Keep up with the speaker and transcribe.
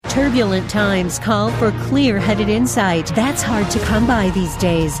Turbulent times call for clear-headed insight. That's hard to come by these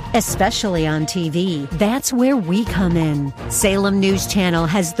days, especially on TV. That's where we come in. Salem News Channel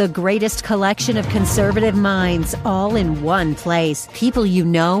has the greatest collection of conservative minds all in one place. People you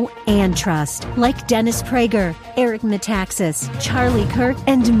know and trust, like Dennis Prager, Eric Metaxas, Charlie Kirk,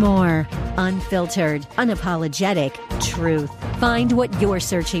 and more. Unfiltered, unapologetic truth. Find what you're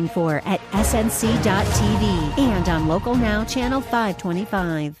searching for at snc.tv and on Local Now, Channel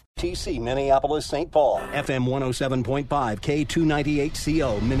 525. TC Minneapolis St. Paul, FM 107.5,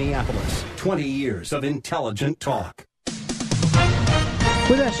 K298CO Minneapolis. 20 years of intelligent talk.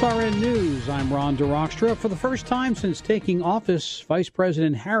 With SRN News, I'm Ron DeRockstra. For the first time since taking office, Vice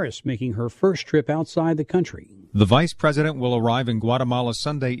President Harris making her first trip outside the country. The vice president will arrive in Guatemala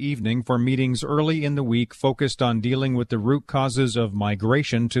Sunday evening for meetings early in the week focused on dealing with the root causes of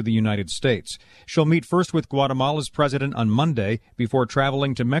migration to the United States. She'll meet first with Guatemala's president on Monday before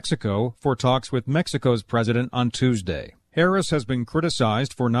traveling to Mexico for talks with Mexico's president on Tuesday. Harris has been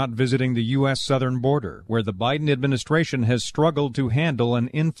criticized for not visiting the U.S. southern border, where the Biden administration has struggled to handle an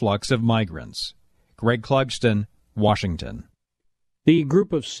influx of migrants. Greg Clugston, Washington. The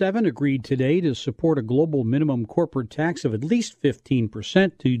group of 7 agreed today to support a global minimum corporate tax of at least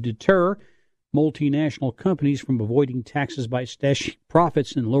 15% to deter multinational companies from avoiding taxes by stashing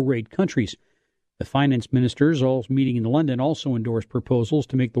profits in low-rate countries. The finance ministers, all meeting in London, also endorsed proposals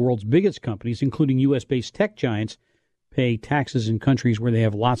to make the world's biggest companies, including U.S.-based tech giants, pay taxes in countries where they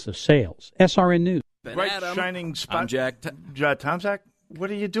have lots of sales. SRN News. Bright shining spot. I'm Jack. Tomzak,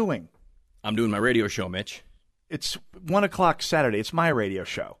 what are you doing? I'm doing my radio show, Mitch. It's 1 o'clock Saturday. It's my radio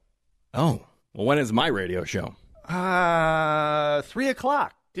show. Oh, well, when is my radio show? 3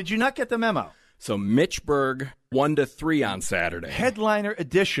 o'clock. Did you not get the memo? So Mitch Berg, 1 to 3 on Saturday. Headliner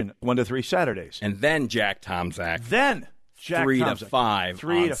edition, 1 to 3 Saturdays. And then Jack Tomzak. Then Jack 3 Tomzak. to 5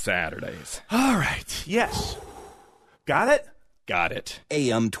 on Saturdays. All right. Yes. Got it? Got it.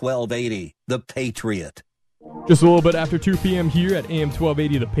 AM 1280, The Patriot. Just a little bit after 2 p.m. here at AM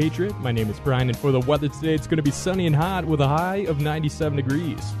 1280 The Patriot. My name is Brian, and for the weather today, it's going to be sunny and hot with a high of 97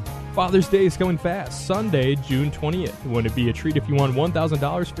 degrees. Father's Day is coming fast, Sunday, June 20th. Wouldn't it be a treat if you won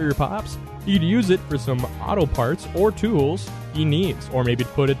 $1,000 for your pops? You could use it for some auto parts or tools he needs, or maybe to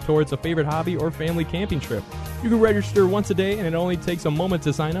put it towards a favorite hobby or family camping trip. You can register once a day, and it only takes a moment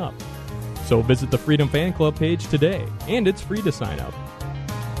to sign up. So visit the Freedom Fan Club page today, and it's free to sign up.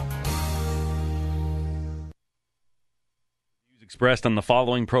 Expressed on the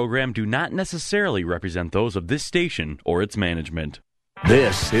following program do not necessarily represent those of this station or its management.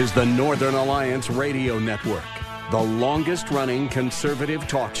 This is the Northern Alliance Radio Network, the longest-running conservative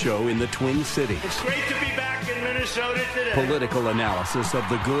talk show in the Twin Cities. It's great to be back in Minnesota today. Political analysis of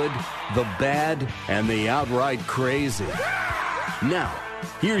the good, the bad, and the outright crazy. Now,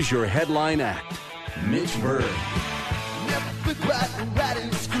 here's your headline act, Mitch Berg.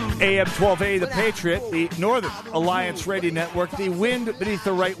 AM 1280, The Patriot, the Northern Alliance Radio Network, the wind beneath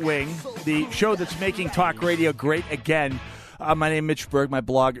the right wing, the show that's making talk radio great again. My name is Mitch Berg, my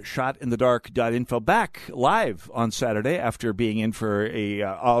blog, shotinthedark.info. Back live on Saturday after being in for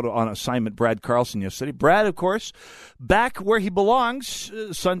out on assignment, Brad Carlson yesterday. Brad, of course, back where he belongs.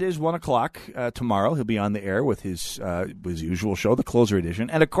 Sunday's 1 o'clock tomorrow. He'll be on the air with his usual show, the Closer Edition.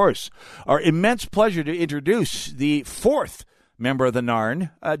 And, of course, our immense pleasure to introduce the fourth member of the NARN,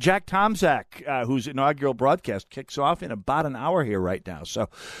 Jack Tomzak, whose inaugural broadcast kicks off in about an hour here right now. So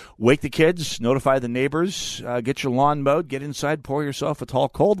wake the kids, notify the neighbors, get your lawn mowed, get inside, pour yourself a tall,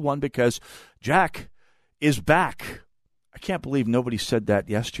 cold one, because Jack is back. I can't believe nobody said that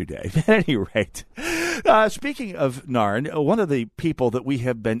yesterday. At any rate, speaking of NARN, one of the people that we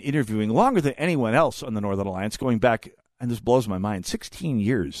have been interviewing longer than anyone else on the Northern Alliance, going back, and this blows my mind, 16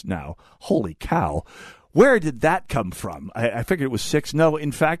 years now. Holy cow. Where did that come from? I figured it was 6. No,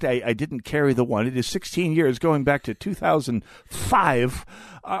 in fact, I didn't carry the one. It is 16 years going back to 2005.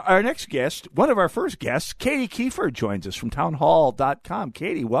 Our next guest, one of our first guests, Katie Kieffer, joins us from townhall.com.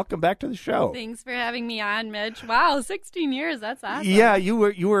 Katie, welcome back to the show. Thanks for having me on, Mitch. Wow, 16 years. That's awesome. Yeah, you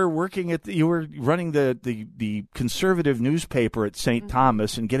were working you were running the conservative newspaper at St.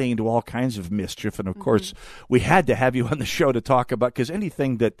 Thomas and getting into all kinds of mischief. And, of course, we had to have you on the show to talk about, because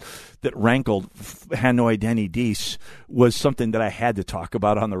anything that rankled Hanoi humanoid Denny Deese was something that I had to talk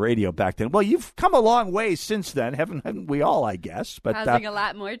about on the radio back then. Well, you've come a long way since then, haven't we all, I guess? But causing a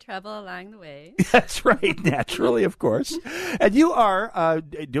lot more trouble along the way. That's right, naturally, of course. And you are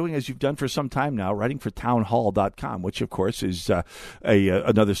doing, as you've done for some time now, writing for townhall.com, which, of course, is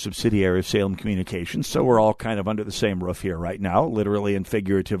another subsidiary of Salem Communications. So we're all kind of under the same roof here right now, literally and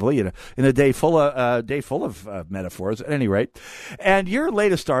figuratively, in a day full of metaphors, at any rate. And your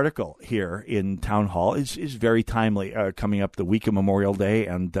latest article here in Town Hall is very timely, coming up the week of Memorial Day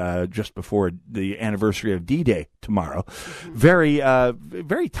and just before the anniversary of D-Day tomorrow. Very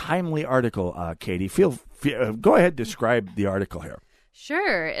timely article, Katie. Go ahead, describe the article here.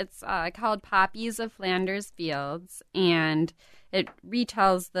 Sure. It's called Poppies of Flanders Fields, and it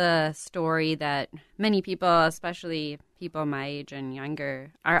retells the story that many people, especially people my age and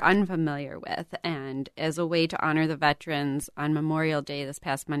younger, are unfamiliar with, and as a way to honor the veterans on Memorial Day this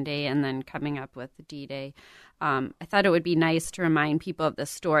past Monday and then coming up with D-Day, I thought it would be nice to remind people of the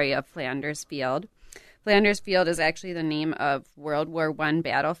story of Flanders Field. Flanders Field is actually the name of World War I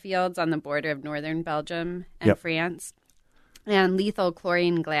battlefields on the border of northern Belgium and France. And lethal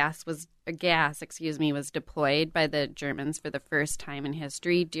chlorine gas was deployed by the Germans for the first time in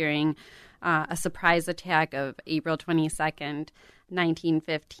history during a surprise attack of April 22nd,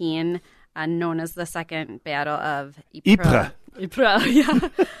 1915, known as the Second Battle of Ypres. Ypres, yeah.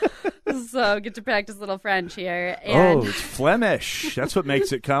 So get to practice a little French here. And it's Flemish. That's what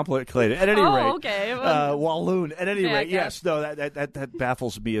makes it complicated. At any rate, okay. Walloon. At any rate, yes. No, that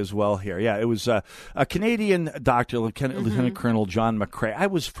baffles me as well here. Yeah, it was a Canadian doctor, Lieutenant Colonel John McCrae. I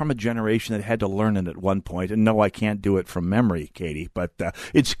was from a generation that had to learn it at one point, and no, I can't do it from memory, Katie. But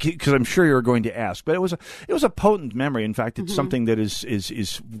it's because I'm sure you're going to ask. But it was a potent memory. In fact, it's something that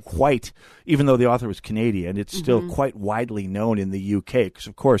is quite, even though the author was Canadian, it's still quite widely known in the UK. Because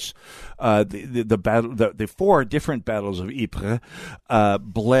of course, the four different battles of Ypres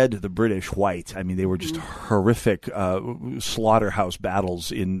bled the British white. I mean, they were just horrific slaughterhouse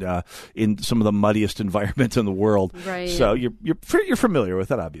battles in some of the muddiest environments in the world. Right. So you're familiar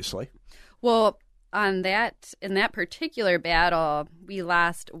with it, obviously. Well, in that particular battle, we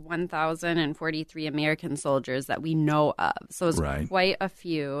lost 1,043 American soldiers that we know of. So it's quite a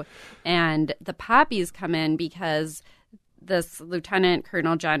few. And the poppies come in because this Lieutenant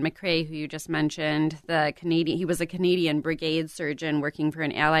Colonel John McCrae, who you just mentioned, he was a Canadian brigade surgeon working for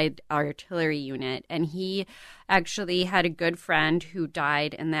an Allied artillery unit, and he actually had a good friend who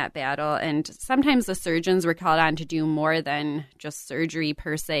died in that battle. And sometimes the surgeons were called on to do more than just surgery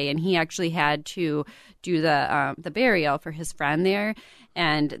per se, and he actually had to do the burial for his friend there.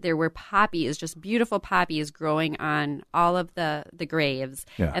 And there were poppies, just beautiful poppies growing on all of the graves.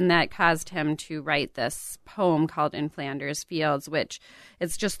 Yeah. And that caused him to write this poem called In Flanders Fields, which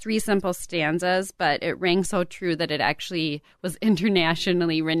it's just 3 simple stanzas, but it rang so true that it actually was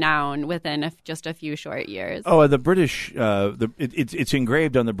internationally renowned within just a few short years. Oh, the British, it's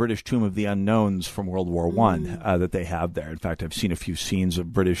engraved on the British Tomb of the Unknowns from World War I that they have there. In fact, I've seen a few scenes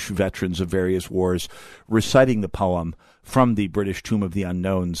of British veterans of various wars reciting the poem from the British Tomb of the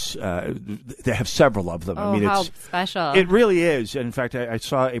Unknowns. They have several of them. Oh, how special. It really is. And in fact, I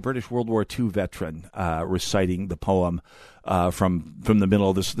saw a British World War II veteran reciting the poem from the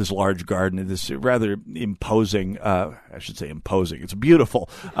middle of this large garden, this rather imposing, I should say imposing. It's a beautiful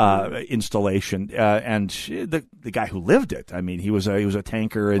installation, and the guy who lived it. I mean, he was a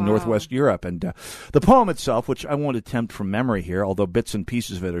tanker in Northwest Europe, and the poem itself, which I won't attempt from memory here, although bits and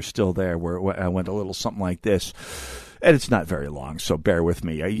pieces of it are still there, where I went a little something like this. And it's not very long, so bear with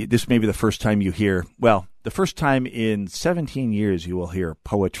me. This may be the first time you hear, the first time in 17 years you will hear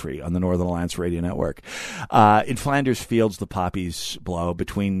poetry on the Northern Alliance Radio Network. In Flanders Fields, the poppies blow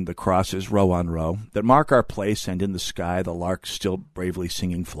between the crosses, row on row, that mark our place, and in the sky the larks still bravely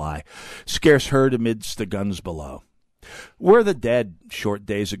singing fly, scarce heard amidst the guns below. We're the dead. Short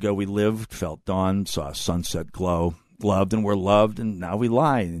days ago we lived, felt dawn, saw sunset glow, loved and were loved, and now we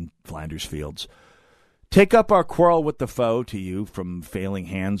lie in Flanders Fields. Take up our quarrel with the foe, to you from failing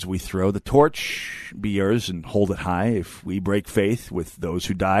hands we throw. The torch be yours and hold it high. If we break faith with those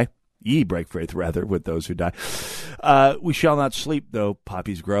who die, ye break faith rather with those who die. We shall not sleep, though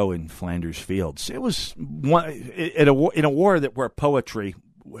poppies grow in Flanders Fields. It was in a war where poetry,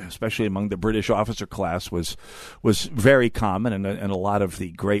 especially among the British officer class, was very common, and a lot of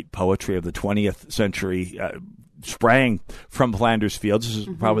the great poetry of the 20th century sprang from Flanders Fields. This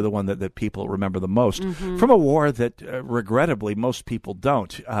is probably the one that people remember the most. From a war that, regrettably, most people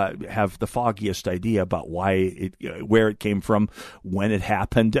don't have the foggiest idea about where it came from, when it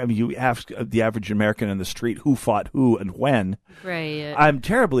happened. I mean, you ask the average American in the street who fought who and when. Right. I'm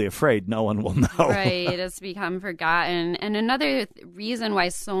terribly afraid no one will know. Right. It's become forgotten. And another reason why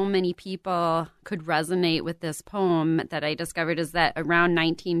so many people could resonate with this poem that I discovered is that around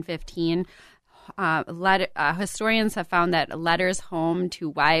 1915, historians have found that letters home to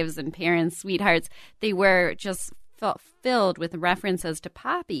wives and parents, sweethearts, they were just filled with references to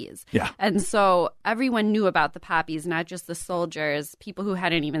poppies. Yeah. And so everyone knew about the poppies, not just the soldiers. People who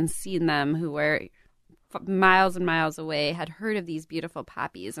hadn't even seen them, who were miles and miles away, had heard of these beautiful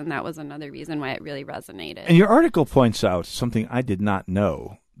poppies, and that was another reason why it really resonated. And your article points out something I did not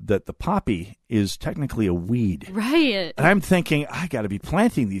know, that the poppy is technically a weed. Right. And I'm thinking, I got to be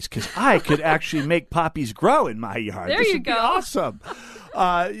planting these because I could actually make poppies grow in my yard. There this you would go. Be awesome.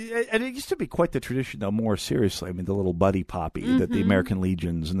 And it used to be quite the tradition, though, more seriously. I mean, the little buddy poppy that the American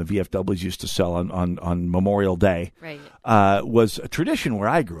Legions and the VFWs used to sell on Memorial Day was a tradition where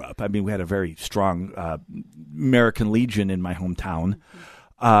I grew up. I mean, we had a very strong American Legion in my hometown.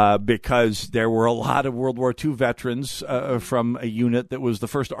 Because there were a lot of World War II veterans from a unit that was the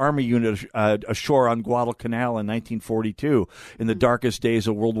first Army unit ashore on Guadalcanal in 1942 in the darkest days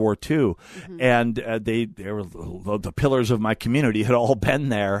of World War II. And they were the pillars of my community had all been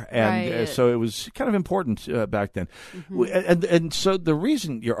there. And so it was kind of important back then. And so the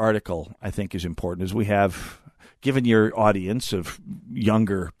reason your article, I think, is important is we have, given your audience of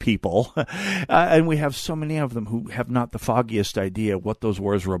younger people, and we have so many of them who have not the foggiest idea what those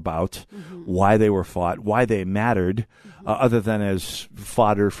wars were about, why they were fought, why they mattered, other than as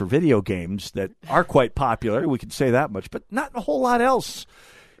fodder for video games that are quite popular, we can say that much, but not a whole lot else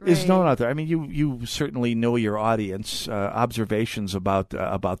is known out there. I mean, you certainly know your audience. Observations about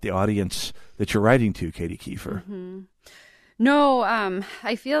the audience that you're writing to, Katie Kieffer. No,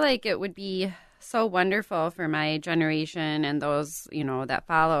 I feel like it would be so wonderful for my generation and those, that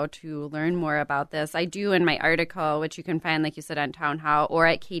follow to learn more about this. I do in my article, which you can find, like you said, on Town Hall or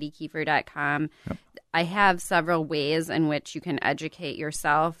at katiekieffer.com. Yep. I have several ways in which you can educate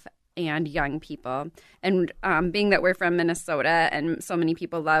yourself and young people. And being that we're from Minnesota and so many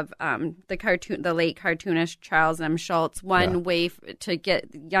people love the late cartoonist Charles M. Schulz, one way to get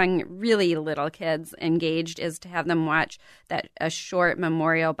young, really little kids engaged is to have them watch a short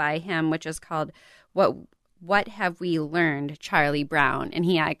memorial by him, which is called What Have We Learned, Charlie Brown? And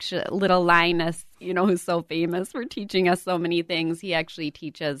he actually, little Linus, who's so famous for teaching us so many things, he actually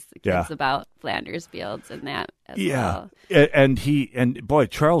teaches kids about Flanders Fields and that as well. And boy,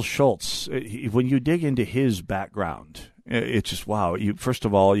 Charles Schulz, when you dig into his background, it's just, wow. First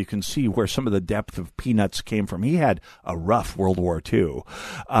of all, you can see where some of the depth of Peanuts came from. He had a rough World War II.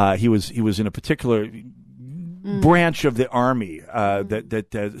 He was in a particular branch of the Army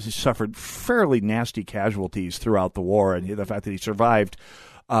that suffered fairly nasty casualties throughout the war, and the fact that he survived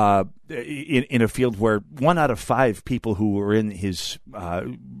in a field where 1 out of 5 people who were in his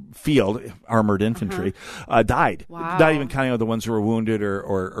field, armored infantry, died. Wow. Not even counting the ones who were wounded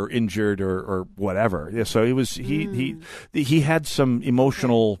or injured or whatever. Yeah, so he had some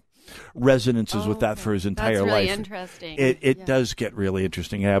emotional resonances with that for his entire That's really life. Interesting. It does get really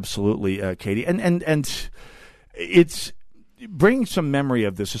interesting, absolutely, Katie, and it's bringing some memory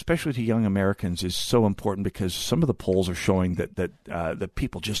of this, especially to young Americans, is so important because some of the polls are showing that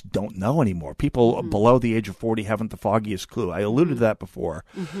people just don't know anymore. People below the age of 40 haven't the foggiest clue. I alluded to that before.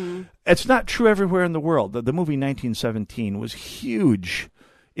 It's not true everywhere in the world. The movie 1917 was huge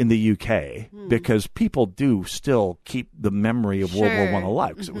in the UK because people do still keep the memory of World War I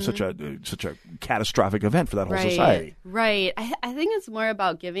alive because it was such a catastrophic event for that whole society. Right. I think it's more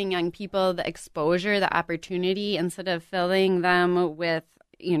about giving young people the exposure, the opportunity, instead of filling them with,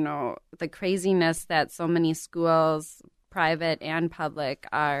 the craziness that so many schools, private and public,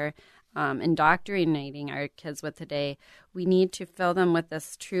 are indoctrinating our kids with today. We need to fill them with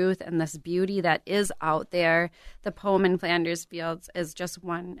this truth and this beauty that is out there. The poem in Flanders Fields is just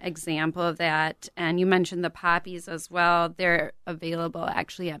one example of that. And you mentioned the poppies as well. They're available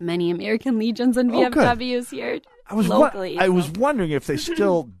actually at many American Legions and VFWs here locally. I was wondering if they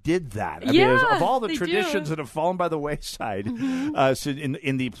still did that. I mean, of all the traditions that have fallen by the wayside in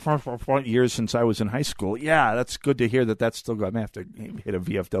the front years since I was in high school, that's good to hear that's still going. I may have to hit a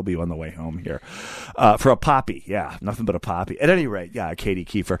VFW on the way home here for a poppy. Yeah, nothing but a poppy. At any rate, Katie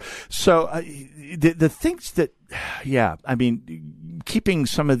Kieffer. So the things that, I mean, keeping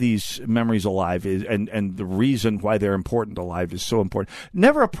some of these memories alive is, and the reason why they're important alive is so important.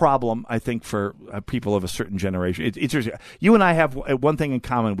 Never a problem, I think, for people of a certain generation. You and I have one thing in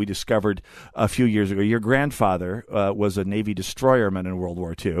common we discovered a few years ago. Your grandfather was a Navy destroyerman in World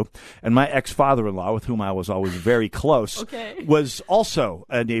War II, and my ex-father-in-law, with whom I was always very close, was also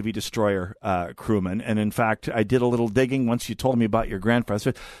a Navy destroyer crewman. And in fact, I did a little digging once you told me about your grandfather.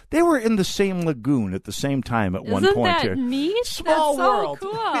 So they were in the same lagoon at the same time at one point. Isn't that neat? Small That's world.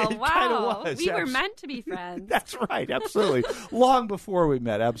 So cool. It Wow. was. We were meant to be friends. That's right. Absolutely. Long before we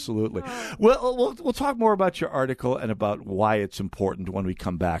met. Absolutely. We'll talk more about your article and about why it's important when we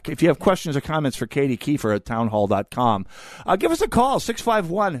come back. If you have questions or comments for Katie Kieffer at townhall.com, give us a call,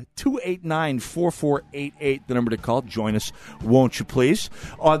 651-289-4488, the number to call. Join us, won't you please?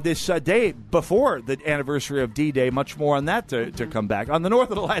 On this day before the anniversary of D-Day, much more on that to come back. On the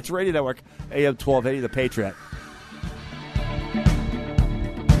Northern Alliance Radio Network, AM 1280, The Patriot.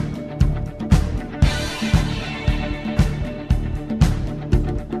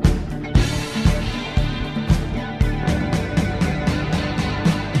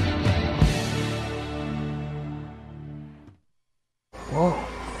 Whoa,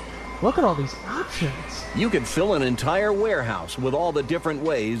 look at all these options. You could fill an entire warehouse with all the different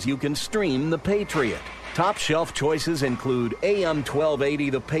ways you can stream The Patriot. Top shelf choices include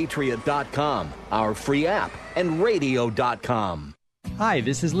AM1280thepatriot.com, our free app, and radio.com. Hi,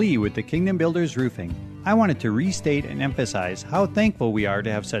 this is Lee with the Kingdom Builders Roofing. I wanted to restate and emphasize how thankful we are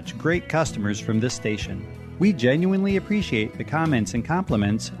to have such great customers from this station. We genuinely appreciate the comments and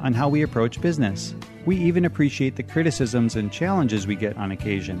compliments on how we approach business. We even appreciate the criticisms and challenges we get on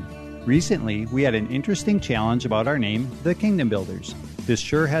occasion. Recently, we had an interesting challenge about our name, the Kingdom Builders. This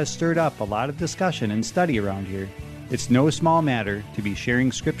sure has stirred up a lot of discussion and study around here. It's no small matter to be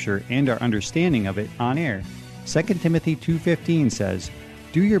sharing Scripture and our understanding of it on air. 2 Timothy 2:15 says,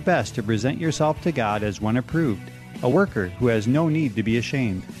 "Do your best to present yourself to God as one approved, a worker who has no need to be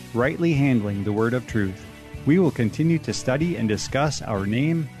ashamed, rightly handling the word of truth." We will continue to study and discuss our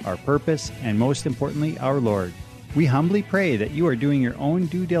name, our purpose, and most importantly, our Lord. We humbly pray that you are doing your own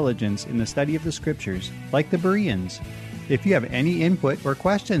due diligence in the study of the Scriptures, like the Bereans. If you have any input or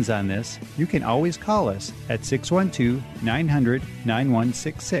questions on this, you can always call us at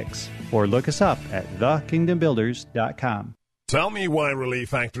 612-900-9166 or look us up at thekingdombuilders.com. Tell me why Relief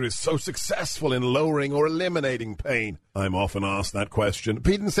Factor is so successful in lowering or eliminating pain. I'm often asked that question.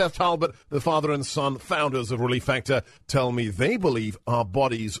 Pete and Seth Talbot, the father and son founders of Relief Factor, tell me they believe our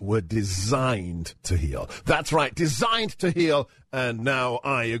bodies were designed to heal. That's right, designed to heal, and now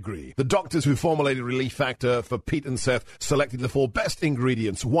I agree. The doctors who formulated Relief Factor for Pete and Seth selected the 4 best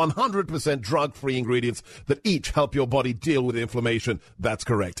ingredients, 100% drug-free ingredients that each help your body deal with inflammation. That's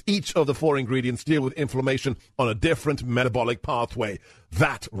correct. Each of the 4 ingredients deal with inflammation on a different metabolic pathway.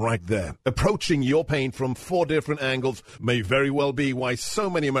 That right there, approaching your pain from 4 different angles, may very well be why so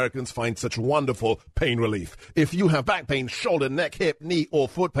many Americans find such wonderful pain relief. If you have back pain, shoulder, neck, hip, knee, or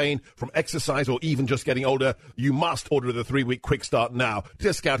foot pain from exercise or even just getting older, you must order the 3-week quick start now.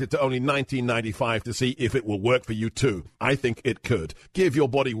 Discount it to only $19.95 to see if it will work for you too. I think it could. Give your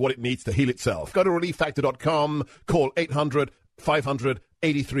body what it needs to heal itself. Go to ReliefFactor.com, call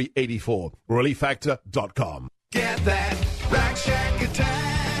 800-500-8384, ReliefFactor.com. Get that Rack Shack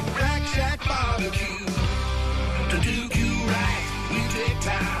attack, Rack Shack barbecue. To do you right, we take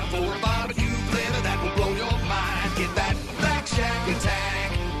time for a barbecue flavor that will blow your mind. Get that Rack Shack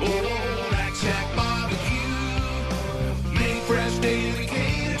attack, oh, Rack Shack barbecue. Make fresh daily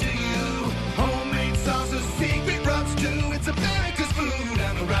cater to you. Homemade sauces, secret rubs too. It's America's food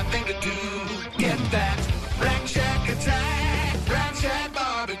and the right thing to do. Get that Rack Shack attack, Rack Shack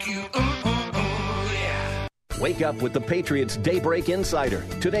barbecue. Wake up with the Patriots Daybreak Insider.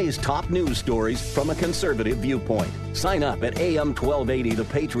 Today's top news stories from a conservative viewpoint. Sign up at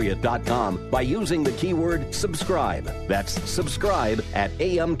am1280thepatriot.com by using the keyword subscribe. That's subscribe at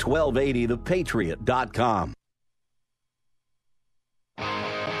am1280thepatriot.com.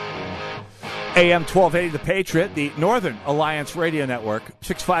 AM 1280 The Patriot, the Northern Alliance Radio Network,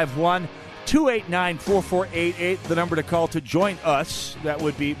 651-289-4488, the number to call to join us. That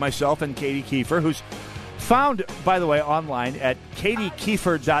would be myself and Katie Kieffer, who's found, by the way, online at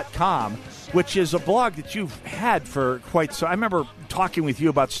katiekieffer.com, which is a blog that you've had for quite so. I remember talking with you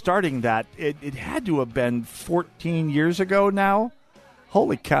about starting that. It had to have been 14 years ago now.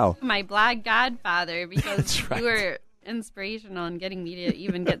 Holy cow. My blog godfather, because right. you were inspirational and getting me to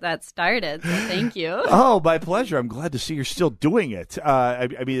even get that started. So thank you. Oh, my pleasure. I'm glad to see you're still doing it. I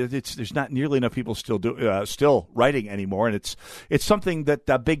mean, there's not nearly enough people still writing anymore, and it's something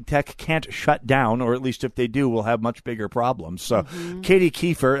that big tech can't shut down, or at least if they do, we'll have much bigger problems. So, Katie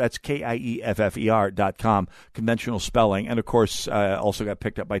Kieffer, that's KIEFFER.com, conventional spelling, and of course, also got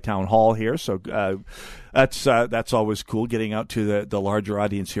picked up by Town Hall here. So. That's always cool, getting out to the larger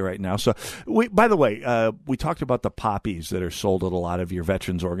audience here right now. So, by the way, we talked about the poppies that are sold at a lot of your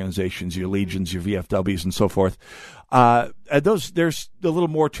veterans organizations, your Legions, your VFWs, and so forth. There's a little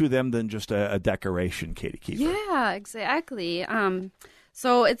more to them than just a decoration, Katie Kieffer. Yeah, exactly.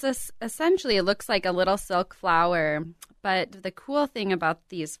 So it's essentially, it looks like a little silk flower. But the cool thing about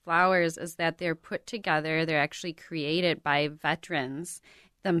these flowers is that they're put together. They're actually created by veterans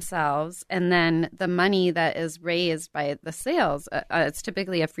themselves, and then the money that is raised by the sales, it's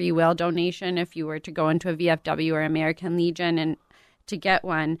typically a free will donation if you were to go into a VFW or American Legion and to get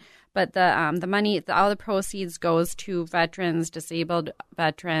one. But the money, all the proceeds goes to veterans, disabled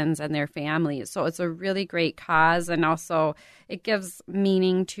veterans, and their families. So it's a really great cause, and also it gives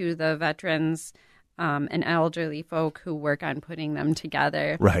meaning to the veterans and elderly folk who work on putting them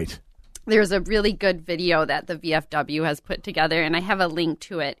together. Right. There's a really good video that the VFW has put together, and I have a link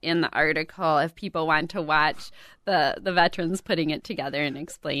to it in the article if people want to watch the veterans putting it together and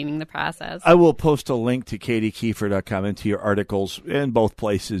explaining the process. I will post a link to KatieKieffer.com and to your articles in both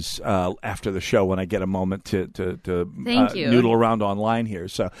places after the show when I get a moment to Thank you. Noodle around online here.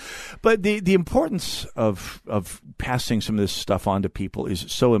 So, but the importance of passing some of this stuff on to people is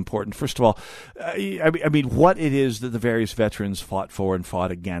so important. First of all, I mean, what it is that the various veterans fought for and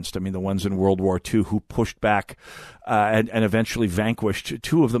fought against. I mean, the ones in World War II who pushed back and eventually vanquished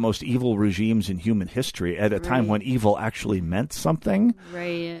two of the most evil regimes in human history at a time when evil actually meant something.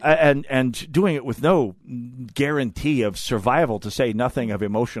 Right. And doing it with no guarantee of survival, to say nothing of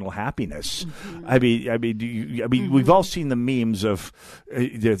emotional happiness. I mean, we've all seen the memes of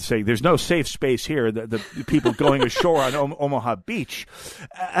saying there's no safe space here. The people going ashore on Omaha Beach,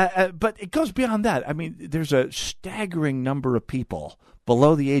 but it goes beyond that. I mean, there's a staggering number of people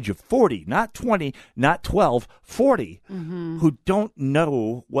below the age of 40, not 20, not 12, 40, who don't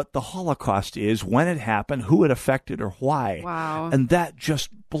know what the Holocaust is, when it happened, who it affected, or why. Wow. And that just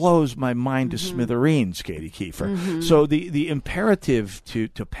blows my mind to smithereens, Katie Kieffer. So the imperative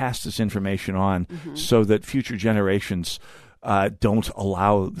to pass this information on so that future generations don't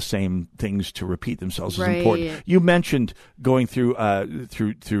allow the same things to repeat themselves is important. You mentioned going through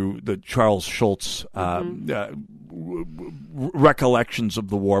the Charles Schultz recollections of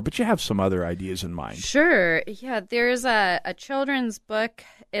the war, but you have some other ideas in mind. Sure. Yeah, there's a children's book.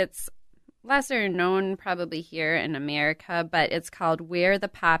 It's lesser known probably here in America, but it's called Where the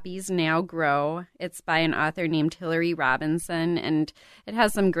Poppies Now Grow. It's by an author named Hillary Robinson, and it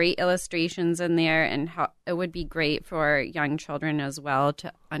has some great illustrations in there, and how it would be great for young children as well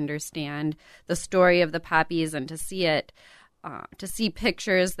to understand the story of the poppies and to see it. To see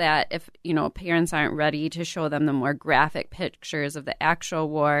pictures that if, parents aren't ready to show them the more graphic pictures of the actual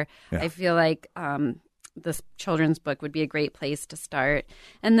war, I feel like this children's book would be a great place to start.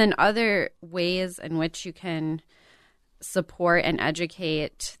 And then other ways in which you can support and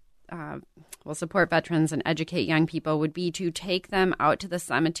educate, support veterans and educate young people would be to take them out to the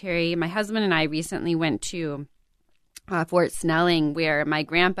cemetery. My husband and I recently went to Fort Snelling, where my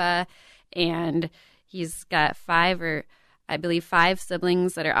grandpa, and he's got five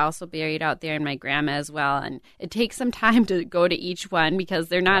siblings that are also buried out there, and my grandma as well. And it takes some time to go to each one because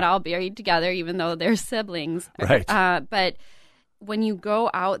they're not all buried together, even though they're siblings. Right. But when you go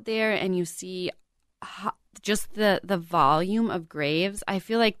out there and you see just the volume of graves, I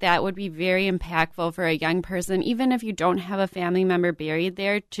feel like that would be very impactful for a young person, even if you don't have a family member buried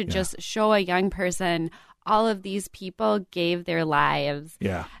there, to just show a young person all of these people gave their lives.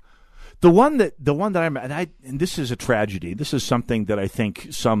 Yeah. The one that and this is a tragedy. This is something that I think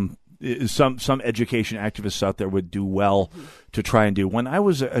some education activists out there would do well to try and do. When I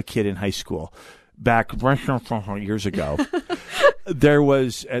was a kid in high school, back years ago, there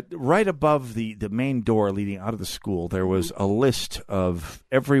was right above the main door leading out of the school, there was a list of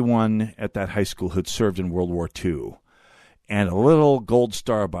everyone at that high school who'd served in World War II. And a little gold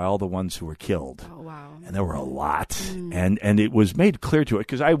star by all the ones who were killed. Oh, wow. And there were a lot. And it was made clear to it,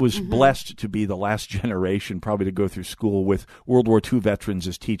 because I was blessed to be the last generation probably to go through school with World War II veterans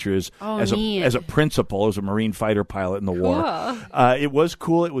as teachers, as a principal, as a Marine fighter pilot in the war. It was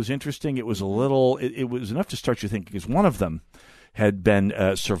cool. It was interesting. It was it was enough to start you thinking, because one of them, had been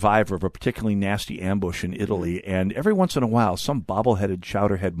a survivor of a particularly nasty ambush in Italy, and every once in a while, some bobbleheaded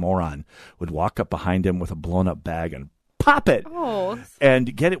chowderhead moron would walk up behind him with a blown-up bag and pop it,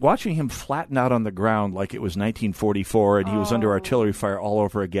 and get it. Watching him flatten out on the ground like it was 1944, and he was under artillery fire all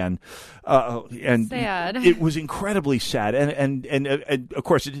over again, and sad. It was incredibly sad. And of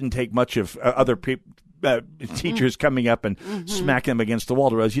course, it didn't take much of other people. Teachers coming up and smacking them against the wall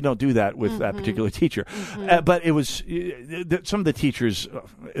to realize you don't do that with that particular teacher. But it was some of the teachers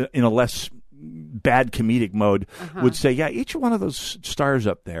in a less bad comedic mode would say, yeah, each one of those stars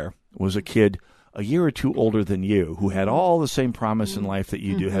up there was a kid a year or two older than you, who had all the same promise in life that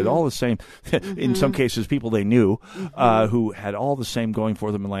you do, had all the same, in some cases, people they knew, who had all the same going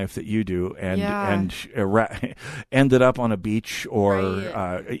for them in life that you do, and ended up on a beach or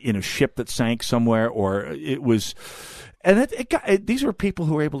in a ship that sank somewhere, or it was. And these were people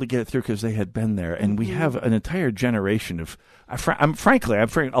who were able to get it through because they had been there. And we have an entire generation of, frankly,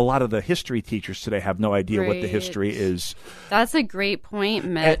 a lot of the history teachers today have no idea what the history is. That's a great point,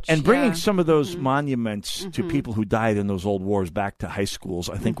 Mitch. And bringing some of those monuments to people who died in those old wars back to high schools,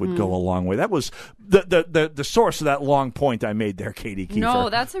 I think would go a long way. That was the source of that long point I made there, Katie Kieffer.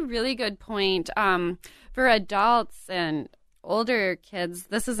 No, that's a really good point. For adults and older kids,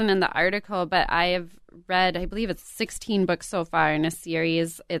 this isn't in the article, but I have read, I believe it's 16 books so far in a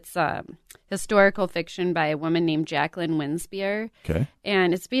series. It's historical fiction by a woman named Jacqueline Winspear. Okay.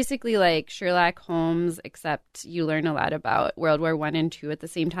 And it's basically like Sherlock Holmes, except you learn a lot about World War I and II at the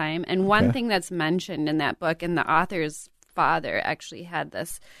same time. And one thing that's mentioned in that book, and the author's father actually had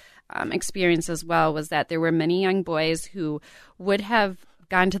this experience as well, was that there were many young boys who would have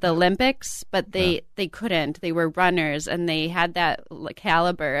gone to the Olympics, but they couldn't. They were runners, and they had that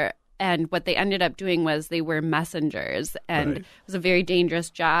caliber. And what they ended up doing was they were messengers, and it was a very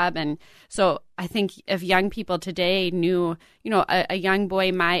dangerous job. And so I think if young people today knew, a young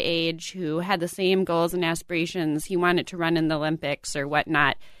boy my age who had the same goals and aspirations, he wanted to run in the Olympics or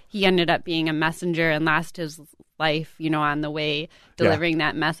whatnot, he ended up being a messenger and lost his life, on the way delivering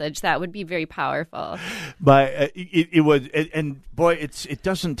that message. That would be very powerful. But it would, and boy, it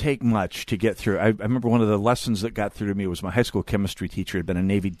doesn't take much to get through. I remember one of the lessons that got through to me was my high school chemistry teacher had been a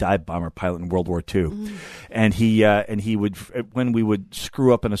Navy dive bomber pilot in World War II, and he would, when we would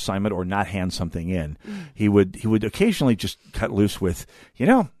screw up an assignment or not hand something in, he would occasionally just cut loose with,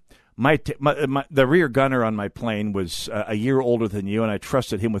 the rear gunner on my plane was a year older than you, and I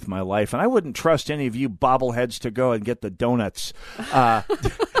trusted him with my life. And I wouldn't trust any of you bobbleheads to go and get the donuts.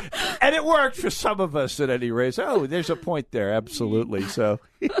 And it worked for some of us at any rate. Oh, there's a point there. Absolutely. So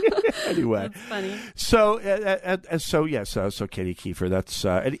anyway. That's funny. So Katie Kieffer, that's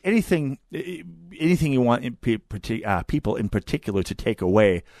anything you want people in particular to take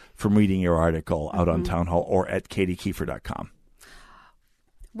away from reading your article out on Town Hall or at katiekieffer.com.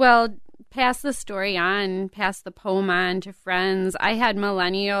 Well, pass the story on, pass the poem on to friends. I had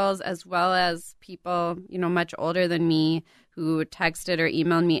millennials as well as people, much older than me who texted or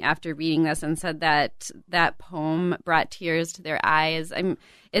emailed me after reading this and said that poem brought tears to their eyes.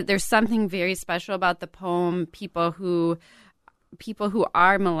 There's something very special about the poem. People who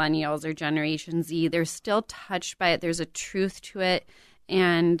are millennials or Generation Z, they're still touched by it. There's a truth to it.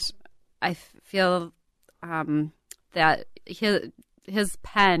 And I feel that his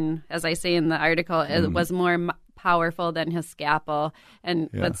pen, as I say in the article, was more powerful than his scalpel. And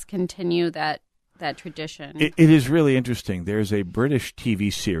let's continue that tradition. It is really interesting. There's a British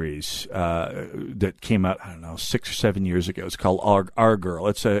TV series that came out, 6 or 7 years ago. It's called Our Girl.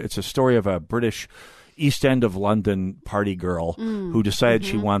 It's a story of a British East End of London party girl who decided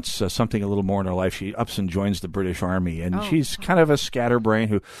she wants something a little more in her life. She ups and joins the British Army, and she's kind of a scatterbrain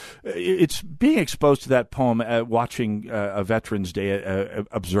who it's being exposed to that poem, watching a Veterans Day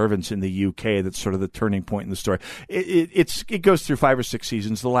observance in the UK. That's sort of the turning point in the story. It goes through 5 or 6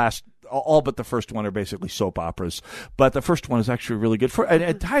 seasons. The last, all but the first one, are basically soap operas, but the first one is actually really good. And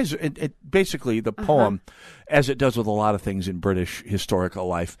it ties basically the poem, as it does with a lot of things in British historical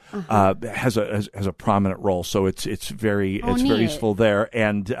life, has a prominent role. So it's very useful there.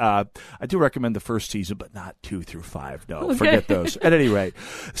 And I do recommend the first season, but not 2 through 5. No, forget those. At any rate,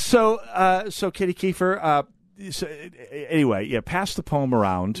 so Katie Kieffer. So anyway, pass the poem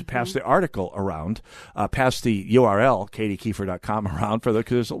around, pass the article around, pass the URL, katiekieffer.com around, because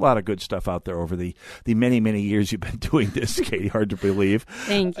there's a lot of good stuff out there over the many, many years you've been doing this, Katie. Hard to believe.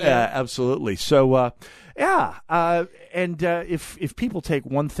 Thank you. Absolutely. So, and if people take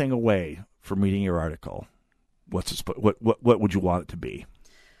one thing away from reading your article, what would you want it to be?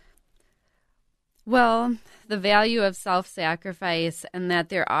 Well, the value of self-sacrifice, and that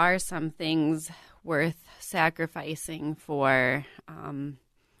there are some things worth sacrificing for.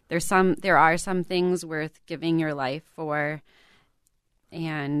 There are some things worth giving your life for.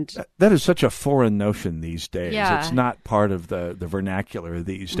 And that is such a foreign notion these days. Yeah. It's not part of the vernacular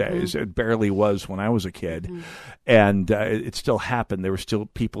these days. It barely was when I was a kid. And it still happened. There were still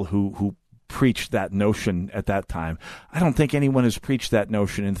people who preached that notion at that time. I don't think anyone has preached that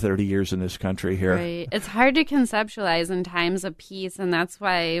notion in 30 years in this country here. Right. It's hard to conceptualize in times of peace, and that's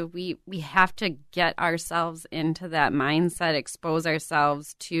why we have to get ourselves into that mindset, expose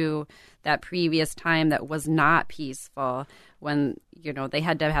ourselves to that previous time that was not peaceful, when, you know, they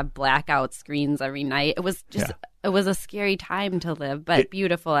had to have blackout screens every night. It was just It was a scary time to live, but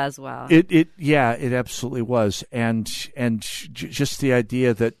beautiful as well. It absolutely was, and just the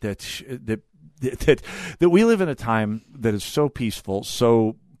idea that we live in a time that is so peaceful,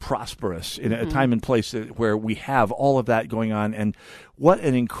 so prosperous, in a time and place where we have all of that going on, and what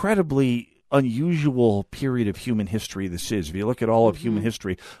an incredibly unusual period of human history this is. If you look at all of human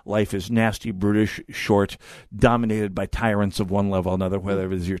history, life is nasty, brutish, short, dominated by tyrants of one level or another,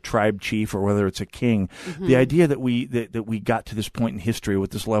 whether it's your tribe chief or whether it's a king. The idea that we got to this point in history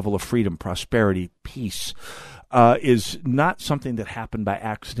with this level of freedom, prosperity, peace, is not something that happened by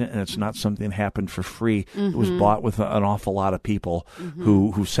accident, and it's not something that happened for free. It was bought with an awful lot of people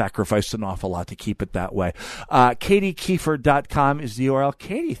who sacrificed an awful lot to keep it that way. KatieKieffer.com is the URL.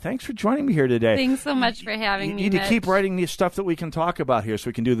 Katie, thanks for joining me here today. Thanks so much for having me, You need Mitch. to keep writing the stuff that we can talk about here so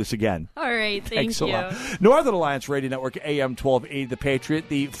we can do this again. All right, Thanks thank a you. lot. Northern Alliance Radio Network, AM 1280, The Patriot.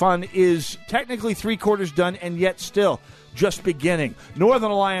 The fun is technically three-quarters done, and yet still just beginning.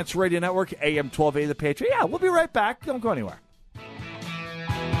 Northern Alliance Radio Network, AM 1280, The Patriot. Yeah, we'll be right back. Don't go anywhere.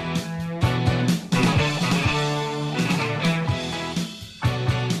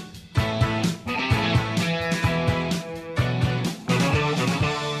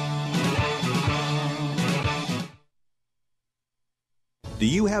 Do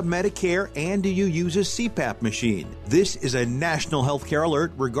you have Medicare and do you use a CPAP machine? This is a national healthcare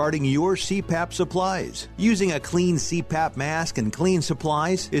alert regarding your CPAP supplies. Using a clean CPAP mask and clean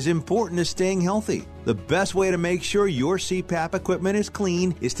supplies is important to staying healthy. The best way to make sure your CPAP equipment is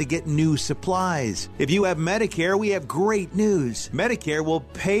clean is to get new supplies. If you have Medicare, we have great news. Medicare will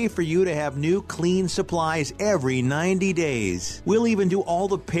pay for you to have new clean supplies every 90 days. We'll even do all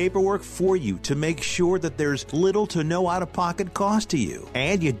the paperwork for you to make sure that there's little to no out-of-pocket cost to you.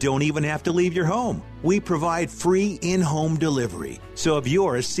 And you don't even have to leave your home. We provide free in-home delivery. So if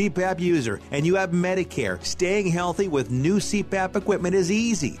you're a CPAP user and you have Medicare, staying healthy with new CPAP equipment is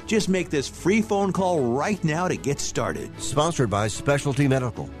easy. Just make this free phone call right now to get started. Sponsored by Specialty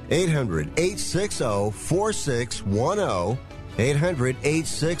Medical. 800-860-4610.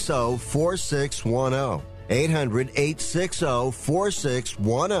 800-860-4610.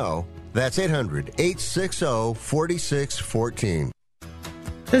 800-860-4610. That's 800-860-4614.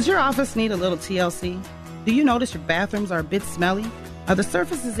 Does your office need a little TLC? Do you notice your bathrooms are a bit smelly? Are the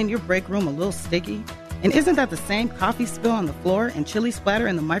surfaces in your break room a little sticky? And isn't that the same coffee spill on the floor and chili splatter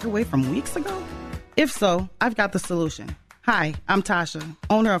in the microwave from weeks ago? If so, I've got the solution. Hi, I'm Tasha,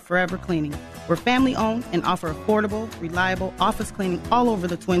 owner of Forever Cleaning. We're family-owned and offer affordable, reliable office cleaning all over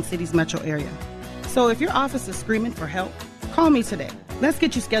the Twin Cities metro area. So if your office is screaming for help, call me today. Let's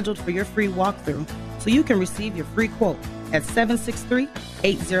get you scheduled for your free walkthrough so you can receive your free quote at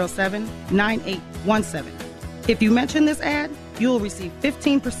 763-807-9817. If you mention this ad, you'll receive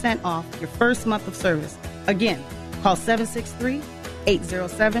 15% off your first month of service. Again, call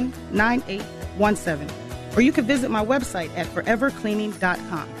 763-807-9817. Or you can visit my website at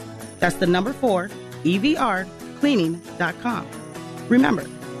forevercleaning.com. That's the number 4, EVR, cleaning.com. Remember,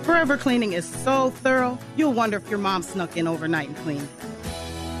 Forever Cleaning is so thorough, you'll wonder if your mom snuck in overnight and cleaned.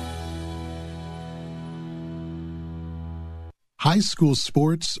 High school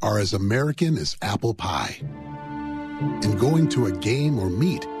sports are as American as apple pie. And going to a game or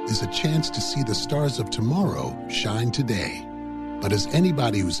meet is a chance to see the stars of tomorrow shine today. But as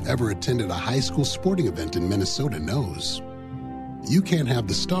anybody who's ever attended a high school sporting event in Minnesota knows, you can't have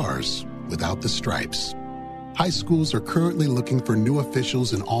the stars without the stripes. High schools are currently looking for new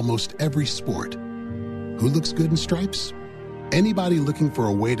officials in almost every sport. Who looks good in stripes? Anybody looking for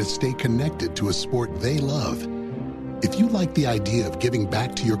a way to stay connected to a sport they love. If you like the idea of giving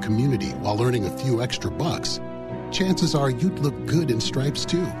back to your community while earning a few extra bucks, chances are you'd look good in stripes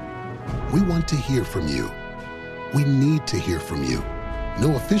too. We want to hear from you. We need to hear from you.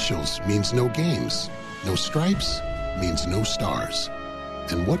 No officials means no games. No stripes means no stars.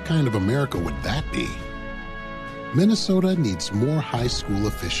 And what kind of America would that be? Minnesota needs more high school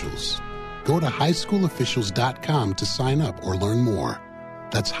officials. Go to highschoolofficials.com to sign up or learn more.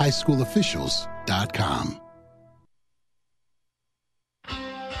 That's highschoolofficials.com.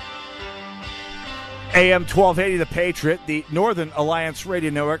 AM 1280, The Patriot, the Northern Alliance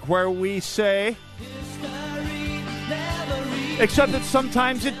Radio Network, where we say, except that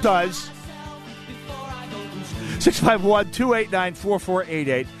sometimes it does.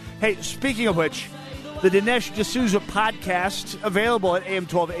 651-289-4488. Hey, speaking of which, the Dinesh D'Souza podcast, available at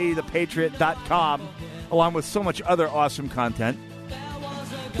am1280thepatriot.com, along with so much other awesome content.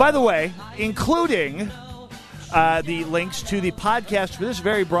 By the way, including the links to the podcast for this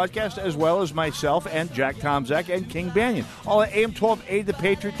very broadcast, as well as myself and Jack Tomzak and King Banyan, all at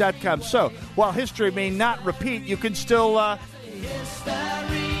am1280thepatriot.com. So, while history may not repeat, you can still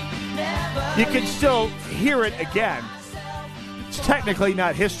hear it again. It's technically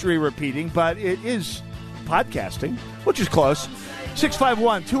not history repeating, but it is podcasting, which is close.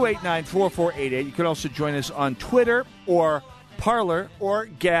 651-289-4488. You can also join us on Twitter or Parler or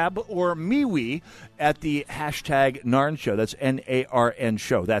Gab or MeWe at the hashtag Narn Show. That's Narn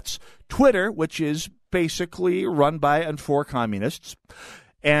Show. That's Twitter, which is basically run by and for communists,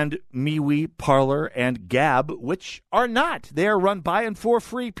 and MeWe, Parler, and Gab, which are not. They are run by and for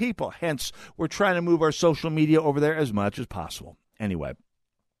free people. Hence, we're trying to move our social media over there as much as possible. Anyway,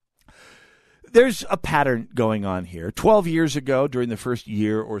 there's a pattern going on here. 12 years ago, during the first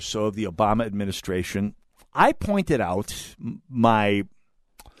year or so of the Obama administration, I pointed out my,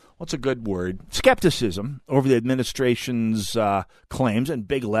 what's a good word, skepticism over the administration's claims and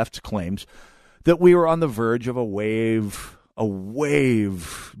big left's claims that we were on the verge of a wave,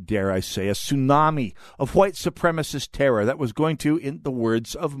 dare I say, a tsunami of white supremacist terror that was going to, in the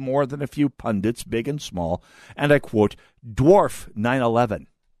words of more than a few pundits, big and small, and I quote, dwarf 9/11.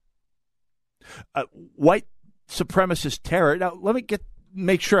 White supremacist terror. Now, let me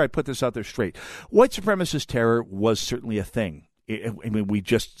make sure I put this out there straight. White supremacist terror was certainly a thing. I mean, we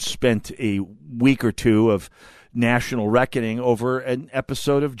just spent a week or two of national reckoning over an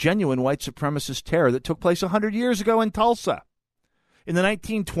episode of genuine white supremacist terror that took place 100 years ago in Tulsa. In the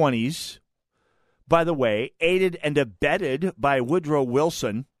 1920s, by the way, aided and abetted by Woodrow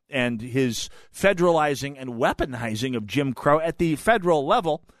Wilson and his federalizing and weaponizing of Jim Crow at the federal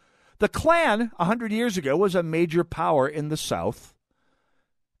level, the Klan 100 years ago was a major power in the South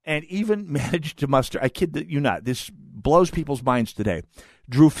and even managed to muster, I kid you not, this blows people's minds today,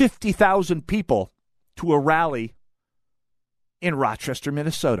 drew 50,000 people to a rally in Rochester,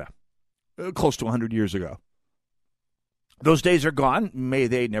 Minnesota, close to 100 years ago. Those days are gone. May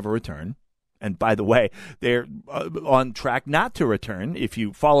they never return. And by the way, they're on track not to return if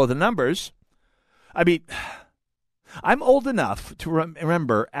you follow the numbers. I mean, I'm old enough to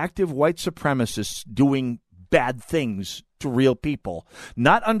remember active white supremacists doing bad things to real people.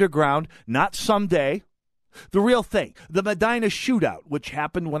 Not underground, not someday. The real thing. The Medina shootout, which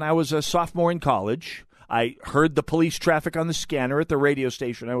happened when I was a sophomore in college. I heard the police traffic on the scanner at the radio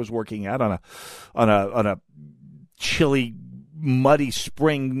station I was working at on a chilly, muddy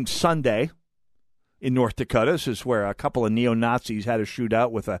spring Sunday in North Dakota. This is where a couple of neo-Nazis had a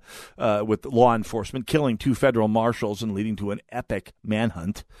shootout with law enforcement, killing 2 federal marshals and leading to an epic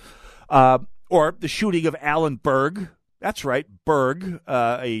manhunt. Or the shooting of Alan Berg. That's right, Berg,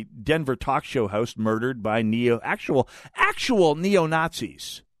 a Denver talk show host, murdered by actual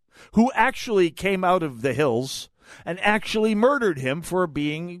neo-Nazis who actually came out of the hills and actually murdered him for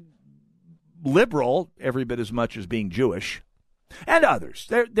being liberal, every bit as much as being Jewish, and others.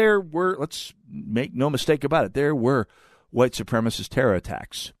 There were, let's make no mistake about it, there were white supremacist terror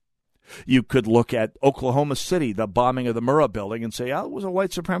attacks. You could look at Oklahoma City, the bombing of the Murrah building, and say, oh, it was a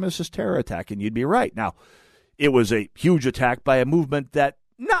white supremacist terror attack, and you'd be right. Now, it was a huge attack by a movement that,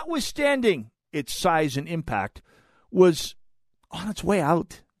 notwithstanding its size and impact, was on its way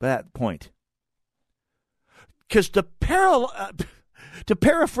out by that point. Because to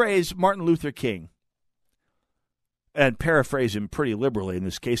paraphrase Martin Luther King, and paraphrase him pretty liberally in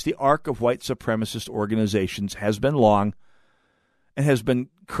this case, the arc of white supremacist organizations has been long and has been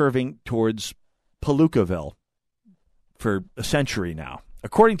curving towards Palookaville for a century now.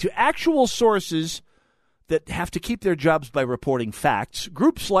 According to actual sources that have to keep their jobs by reporting facts,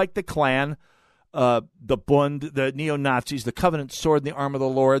 groups like the Klan, the Bund, the neo-Nazis, the Covenant Sword and the Arm of the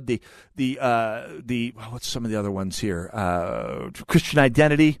Lord, the what's some of the other ones here? Christian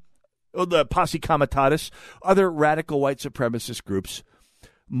Identity, the Posse Comitatus, other radical white supremacist groups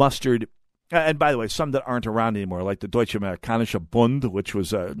mustered, and by the way, some that aren't around anymore, like the Deutsche Amerikanische Bund, which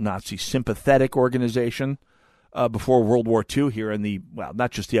was a Nazi sympathetic organization before World War II here in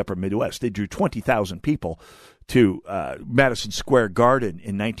not just the upper Midwest. They drew 20,000 people to Madison Square Garden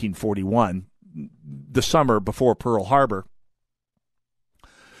in 1941, the summer before Pearl Harbor.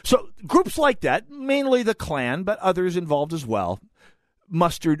 So groups like that, mainly the Klan, but others involved as well,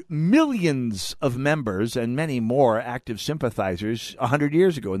 mustered millions of members and many more active sympathizers 100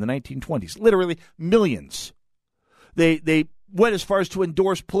 years ago in the 1920s. Literally millions. They went as far as to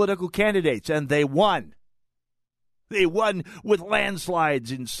endorse political candidates, and they won. They won with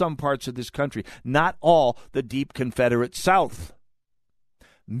landslides in some parts of this country. Not all the deep Confederate South.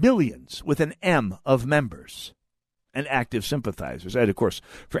 Millions, with an M, of members and active sympathizers. And, of course,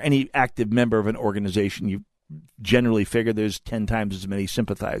 for any active member of an organization, you generally figure there's 10 times as many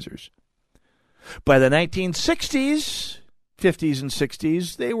sympathizers. By the 1960s, 50s and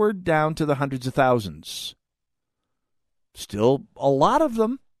 60s, they were down to the hundreds of thousands. Still a lot of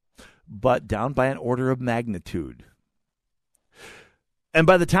them, but down by an order of magnitude. And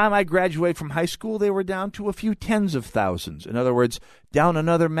by the time I graduated from high school, they were down to a few tens of thousands. In other words, down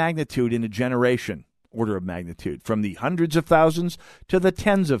another magnitude in a generation, order of magnitude, from the hundreds of thousands to the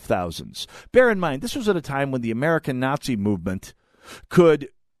tens of thousands. Bear in mind, this was at a time when the American Nazi movement could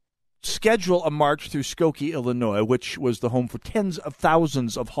schedule a march through Skokie, Illinois, which was the home for tens of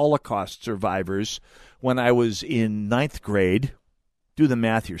thousands of Holocaust survivors when I was in 9th grade. Do the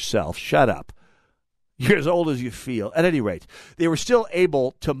math yourself. Shut up. You're as old as you feel. At any rate, they were still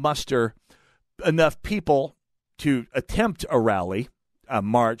able to muster enough people to attempt a rally, a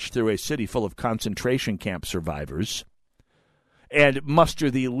march through a city full of concentration camp survivors, and muster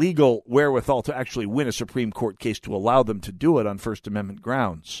the legal wherewithal to actually win a Supreme Court case to allow them to do it on First Amendment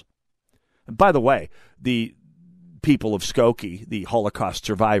grounds. And by the way, the people of Skokie, the Holocaust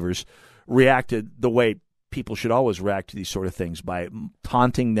survivors, reacted the way people should always react to these sort of things, by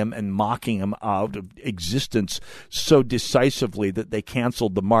taunting them and mocking them out of existence so decisively that they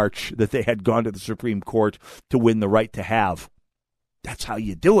canceled the march that they had gone to the Supreme Court to win the right to have. That's how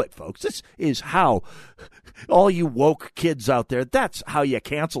you do it, folks. This is how, all you woke kids out there, that's how you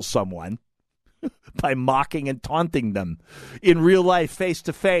cancel someone, by mocking and taunting them in real life, face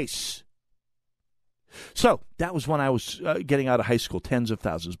to face. So that was when I was getting out of high school, tens of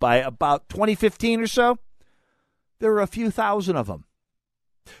thousands. By about 2015 or so, there were a few thousand of them.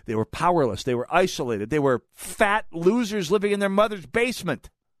 They were powerless. They were isolated. They were fat losers living in their mother's basement.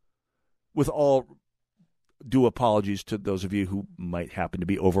 With all due apologies to those of you who might happen to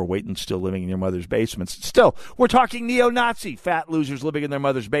be overweight and still living in your mother's basements. Still, we're talking neo-Nazi fat losers living in their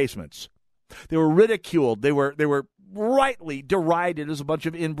mother's basements. They were ridiculed. They were rightly derided as a bunch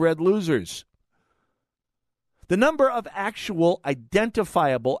of inbred losers. The number of actual,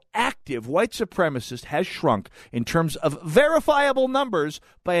 identifiable, active white supremacists has shrunk in terms of verifiable numbers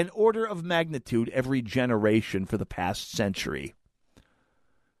by an order of magnitude every generation for the past century.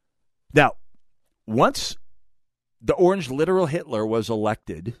 Now, once the orange literal Hitler was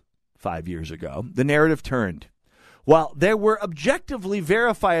elected 5 years ago, the narrative turned. While there were objectively,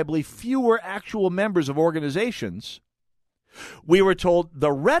 verifiably fewer actual members of organizations, we were told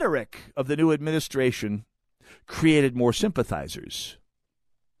the rhetoric of the new administration created more sympathizers.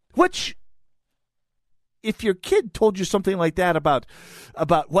 Which, if your kid told you something like that about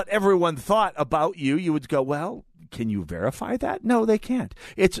what everyone thought about you, you would go, well, can you verify that? No, they can't.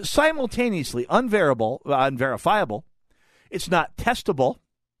 It's simultaneously unverifiable. It's not testable.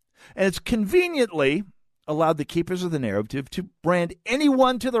 And it's conveniently allowed the keepers of the narrative to brand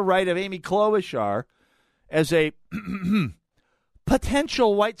anyone to the right of Amy Klobuchar as a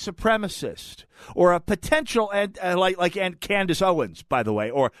potential white supremacist, or a potential like Aunt Candace Owens, by the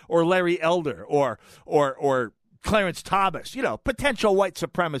way, or Larry Elder, or Clarence Thomas, potential white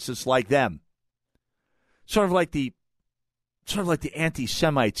supremacists like them. Sort of like the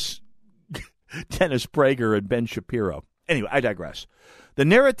anti-Semites, Dennis Prager and Ben Shapiro. Anyway, I digress. The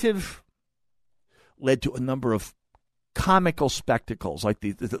narrative led to a number of comical spectacles, like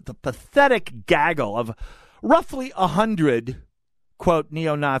the pathetic gaggle of roughly 100, quote,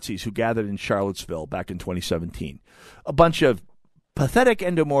 neo-Nazis who gathered in Charlottesville back in 2017. A bunch of pathetic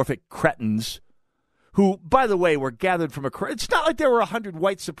endomorphic cretins who, by the way, were gathered from it's not like there were 100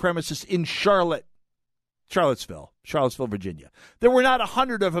 white supremacists in Charlottesville, Virginia. There were not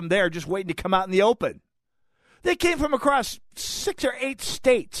 100 of them there just waiting to come out in the open. They came from across 6 or 8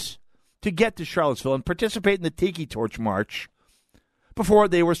 states to get to Charlottesville and participate in the Tiki Torch March before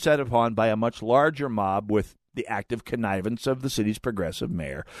they were set upon by a much larger mob with the active connivance of the city's progressive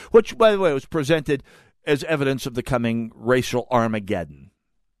mayor, which, by the way, was presented as evidence of the coming racial Armageddon.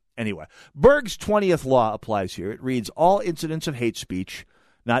 Anyway, Berg's 20th law applies here. It reads, all incidents of hate speech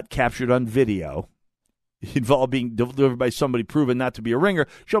not captured on video involved being delivered by somebody proven not to be a ringer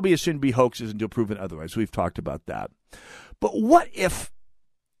shall be assumed to be hoaxes until proven otherwise. We've talked about that. But what if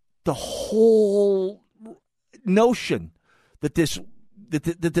the whole notion that this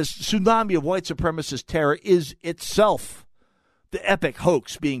that this tsunami of white supremacist terror is itself the epic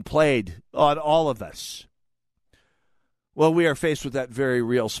hoax being played on all of us. Well, we are faced with that very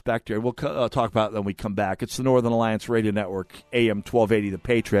real specter. We'll talk about it when we come back. It's the Northern Alliance Radio Network, AM 1280, The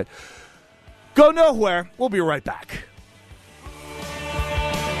Patriot. Go nowhere. We'll be right back.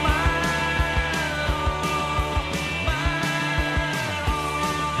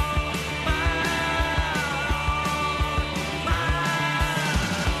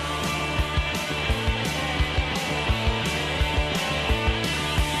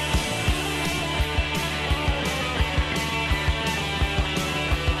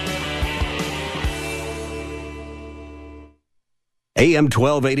 AM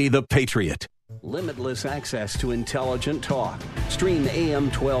 1280, The Patriot. Limitless access to intelligent talk. Stream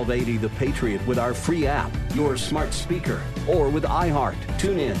AM 1280, The Patriot with our free app, your smart speaker, or with iHeart,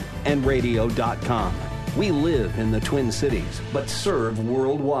 TuneIn, and radio.com. We live in the Twin Cities, but serve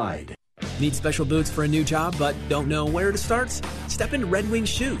worldwide. Need special boots for a new job but don't know where to start? Step into Red Wing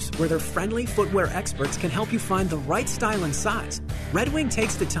Shoes, where their friendly footwear experts can help you find the right style and size. Red Wing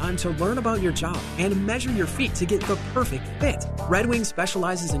takes the time to learn about your job and measure your feet to get the perfect fit. Red Wing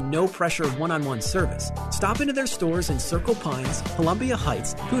specializes in no-pressure one-on-one service. Stop into their stores in Circle Pines, Columbia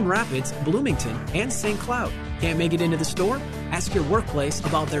Heights, Coon Rapids, Bloomington, and St. Cloud. Can't make it into the store? Ask your workplace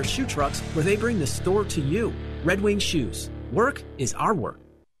about their shoe trucks where they bring the store to you. Red Wing Shoes. Work is our work.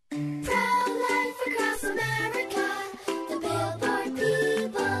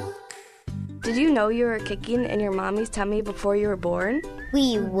 Did you know you were kicking in your mommy's tummy before you were born?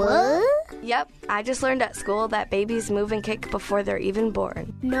 We what? Yep, I just learned at school that babies move and kick before they're even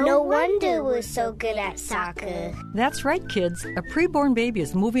born. No wonder we're so good at soccer. That's right, kids. A preborn baby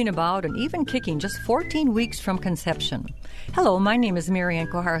is moving about and even kicking just 14 weeks from conception. Hello, my name is Marianne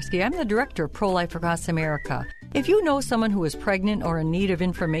Koharski. I'm the director of Pro-Life Across America. If you know someone who is pregnant or in need of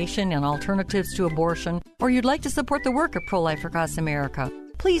information and alternatives to abortion, or you'd like to support the work of Pro-Life Across America,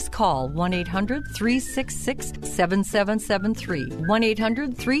 please call 1-800-366-7773,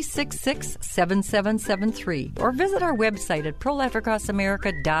 1-800-366-7773, or visit our website at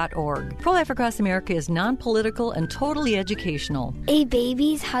prolifeacrossamerica.org. Pro-Life Across America is non-political and totally educational. A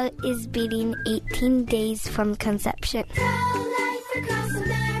baby's heart is beating 18 days from conception. Pro-Life Across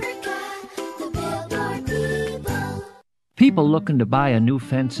America, the Billboard people. People looking to buy a new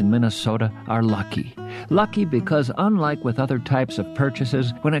fence in Minnesota are lucky. Lucky because, unlike with other types of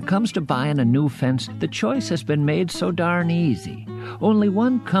purchases, when it comes to buying a new fence, the choice has been made so darn easy. Only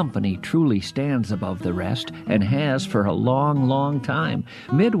one company truly stands above the rest, and has for a long, long time.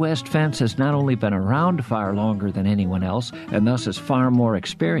 Midwest Fence has not only been around far longer than anyone else, and thus is far more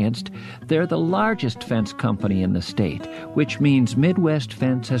experienced, they're the largest fence company in the state, which means Midwest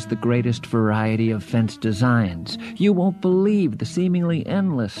Fence has the greatest variety of fence designs. You won't believe the seemingly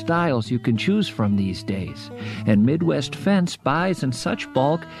endless styles you can choose from these days. And Midwest Fence buys in such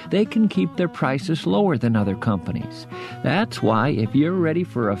bulk, they can keep their prices lower than other companies. That's why if you're ready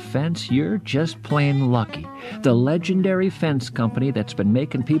for a fence, you're just plain lucky. The legendary fence company that's been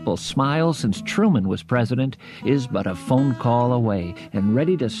making people smile since Truman was president is but a phone call away and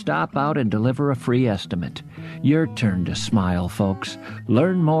ready to stop out and deliver a free estimate. Your turn to smile, folks.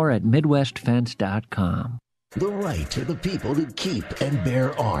 Learn more at MidwestFence.com. The right of the people to keep and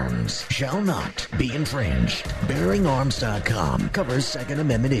bear arms shall not be infringed. BearingArms.com covers Second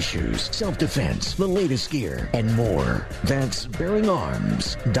Amendment issues, self-defense, the latest gear, and more. That's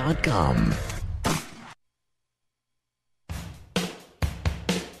BearingArms.com.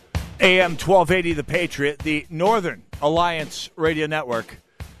 AM 1280, The Patriot, the Northern Alliance Radio Network.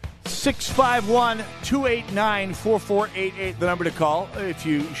 651-289-4488, the number to call if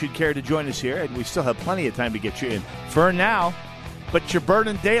you should care to join us here. And we still have plenty of time to get you in for now. But you're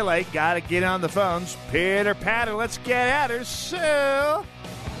burning daylight. Got to get on the phones. Pitter patter. Let's get at her. So,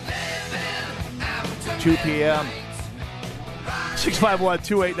 2 p.m.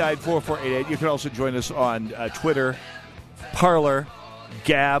 651-289-4488. You can also join us on Twitter, Parler,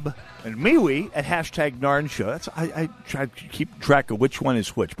 Gab, and MeWe at hashtag Narn Show. That's, I try to keep track of which one is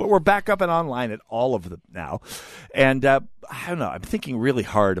which. But we're back up and online at all of them now. And I don't know. I'm thinking really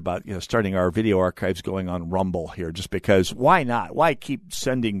hard about starting our video archives going on Rumble here, just because why not? Why keep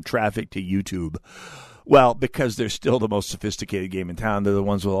sending traffic to YouTube? Well, because they're still the most sophisticated game in town. They're the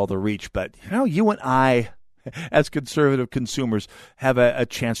ones with all the reach. But, you and I, as conservative consumers, have a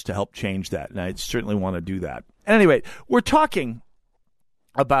chance to help change that. And I certainly want to do that. And anyway, we're talking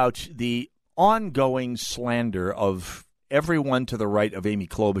about the ongoing slander of everyone to the right of Amy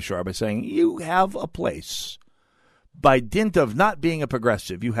Klobuchar by saying, you have a place. By dint of not being a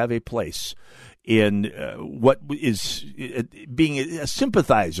progressive, you have a place in what is being a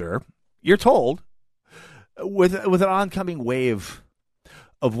sympathizer, you're told, with an oncoming wave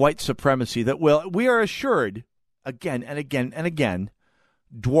of white supremacy that will, we are assured, again and again and again,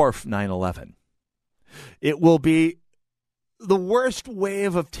 dwarf 9/11. It will be the worst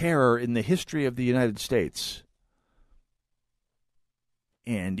wave of terror in the history of the United States.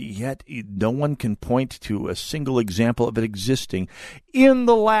 And yet no one can point to a single example of it existing in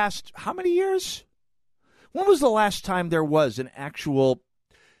the last, how many years? When was the last time there was an actual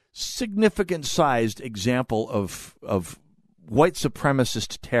significant-sized example of white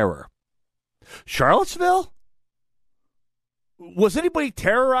supremacist terror? Charlottesville? Was anybody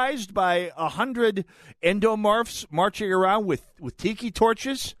terrorized by 100 endomorphs marching around with tiki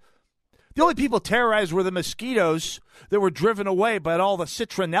torches? The only people terrorized were the mosquitoes that were driven away by all the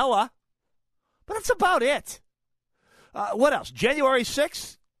citronella. But that's about it. What else? January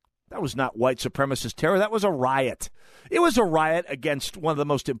 6th? That was not white supremacist terror. That was a riot. It was a riot against one of the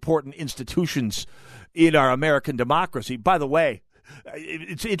most important institutions in our American democracy. By the way,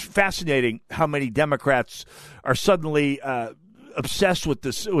 it's fascinating how many Democrats are suddenly obsessed with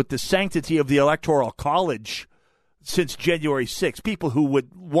the sanctity of the Electoral College since January 6th. People who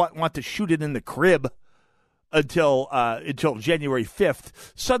would want to shoot it in the crib until January 5th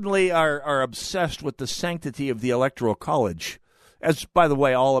suddenly are obsessed with the sanctity of the Electoral College. As, by the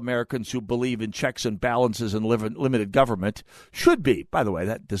way, all Americans who believe in checks and balances and limited government should be. By the way,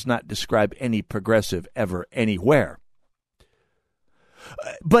 that does not describe any progressive ever anywhere.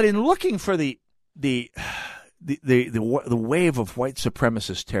 But in looking for the wave of white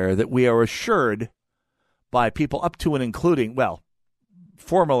supremacist terror that we are assured by people up to and including, well,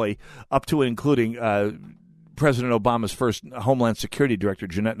 formally up to and including President Obama's first Homeland Security Director,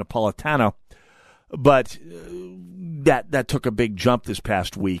 Jeanette Napolitano, but that took a big jump this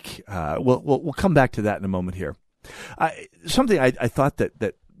past week. We'll come back to that in a moment here. Something I thought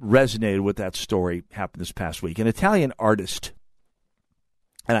that resonated with that story happened this past week. An Italian artist,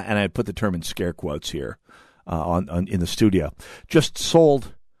 and I put the term in scare quotes here in the studio, just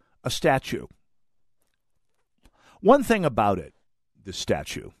sold a statue. One thing about it, this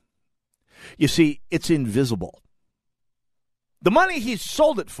statue, you see, it's invisible. The money he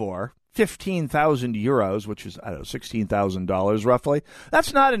sold it for, 15,000 euros, which is, $16,000 roughly.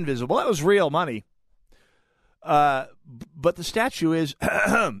 That's not invisible. That was real money. But the statue is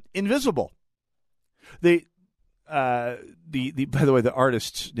invisible. By the way, the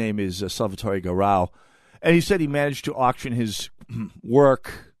artist's name is Salvatore Garau, and he said he managed to auction his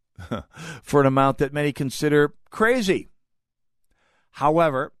work for an amount that many consider crazy.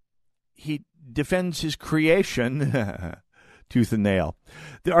 However, he defends his creation tooth and nail.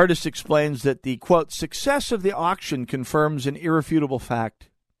 The artist explains that the, quote, success of the auction confirms an irrefutable fact.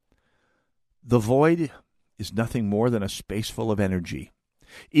 The void is nothing more than a space full of energy.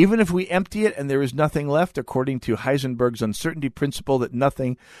 Even if we empty it and there is nothing left, according to Heisenberg's uncertainty principle that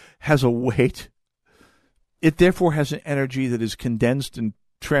nothing has a weight, it therefore has an energy that is condensed and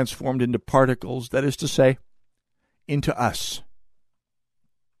transformed into particles, that is to say, into us.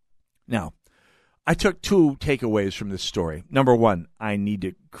 Now, I took two takeaways from this story. Number one, I need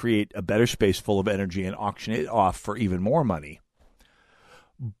to create a better space full of energy and auction it off for even more money.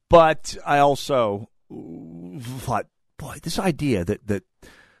 But I also thought, boy, this idea that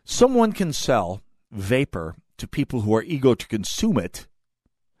someone can sell vapor to people who are eager to consume it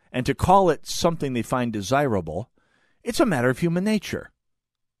and to call it something they find desirable, it's a matter of human nature.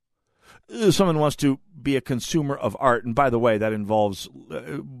 Someone wants to be a consumer of art, and by the way, that involves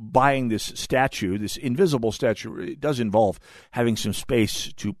buying this statue, this invisible statue. It does involve having some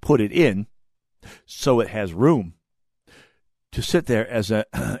space to put it in so it has room to sit there as an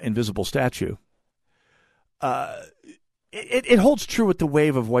invisible statue. It holds true with the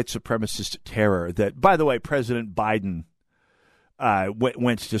wave of white supremacist terror that, by the way, President Biden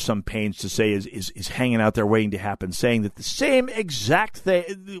went to some pains to say is hanging out there waiting to happen, saying that the same exact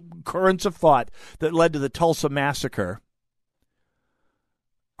currents of thought that led to the Tulsa massacre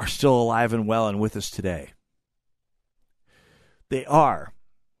are still alive and well and with us today. They are.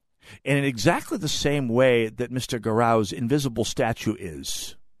 And in exactly the same way that Mr. Garau's invisible statue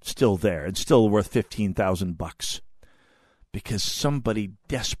is still there and still worth $15,000. Because somebody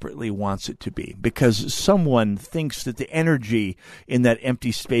desperately wants it to be. Because someone thinks that the energy in that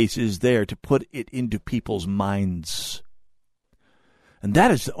empty space is there to put it into people's minds. And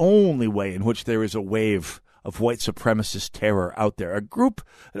that is the only way in which there is a wave of white supremacist terror out there. A group,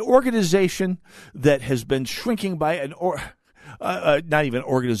 an organization that has been shrinking by not even an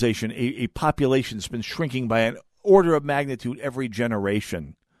organization, a population that's been shrinking by an order of magnitude every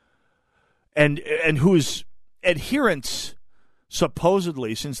generation. and whose adherence,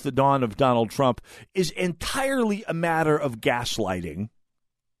 supposedly since the dawn of Donald Trump, is entirely a matter of gaslighting.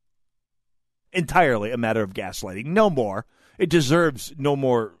 Entirely a matter of gaslighting. No more. It deserves no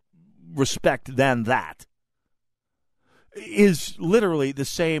more respect than that. Is literally the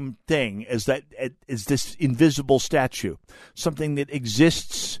same thing as this invisible statue, something that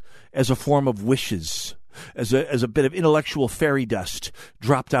exists as a form of wishes, as a bit of intellectual fairy dust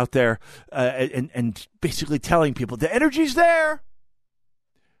dropped out there, and basically telling people the energy's there.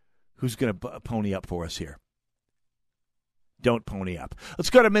 Who's going to pony up for us here? Don't pony up.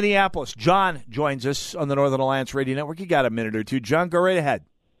 Let's go to Minneapolis. John joins us on the Northern Alliance Radio Network. You got a minute or two. John, go right ahead.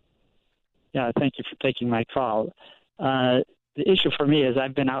 Yeah, thank you for taking my call. The issue for me is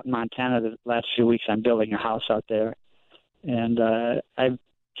I've been out in Montana the last few weeks. I'm building a house out there, and I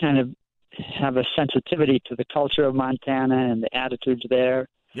kind of have a sensitivity to the culture of Montana and the attitudes there.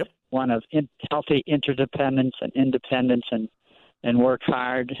 Yep. One of healthy interdependence and independence and work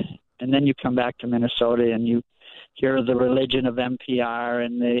hard. And then you come back to Minnesota and you hear the religion of NPR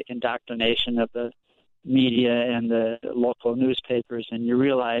and the indoctrination of the media and the local newspapers, and you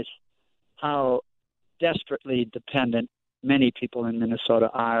realize how desperately dependent many people in Minnesota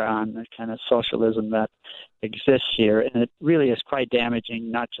are on the kind of socialism that exists here. And it really is quite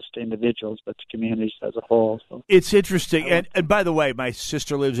damaging, not just to individuals, but to communities as a whole. So, it's interesting. And by the way, my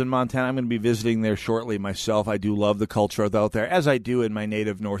sister lives in Montana. I'm going to be visiting there shortly myself. I do love the culture out there, as I do in my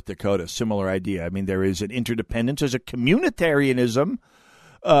native North Dakota. Similar idea. I mean, there is an interdependence. There's a communitarianism,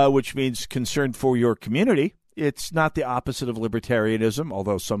 which means concern for your community. It's not the opposite of libertarianism,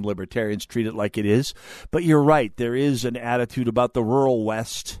 although some libertarians treat it like it is. But you're right. There is an attitude about the rural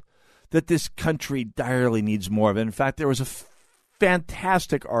West that this country direly needs more of. In fact, there was a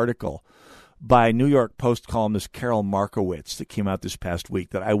fantastic article by New York Post columnist Carol Markowitz that came out this past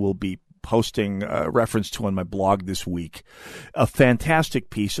week that I will be posting a reference to on my blog this week. A fantastic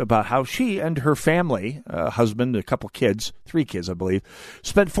piece about how she and her family, husband, a couple kids, 3 kids, I believe,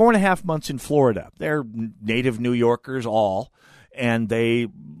 spent 4.5 months in Florida. They're native New Yorkers all, and they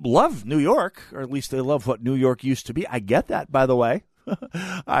love New York, or at least they love what New York used to be. I get that, by the way.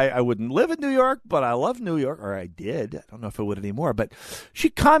 I wouldn't live in New York, but I love New York, or I did. I don't know if I would anymore. But she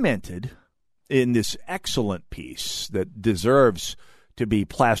commented in this excellent piece that deserves to be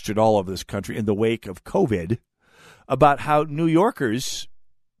plastered all over this country in the wake of COVID about how New Yorkers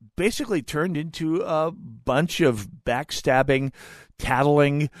basically turned into a bunch of backstabbing,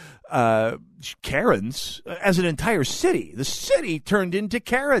 tattling Karens as an entire city. The city turned into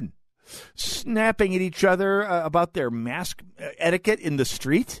Karen, snapping at each other about their mask etiquette in the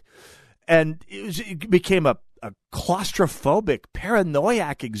street. And it became a claustrophobic,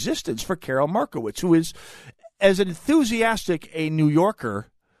 paranoiac existence for Carol Markowitz, who is as enthusiastic a New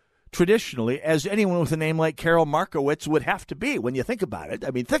Yorker traditionally as anyone with a name like Carol Markowitz would have to be when you think about it. I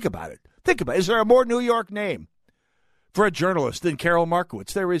mean, think about it. Think about it. Is there a more New York name for a journalist than Carol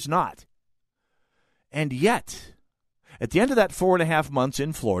Markowitz? There is not. And yet, at the end of that 4.5 months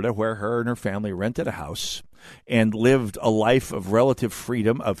in Florida, where her and her family rented a house and lived a life of relative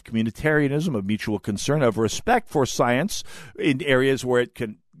freedom, of communitarianism, of mutual concern, of respect for science in areas where it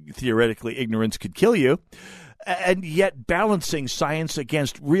can, theoretically, ignorance could kill you, and yet balancing science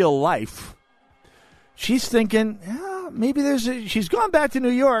against real life, she's thinking, maybe she's gone back to New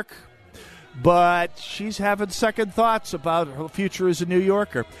York, but she's having second thoughts about her future as a New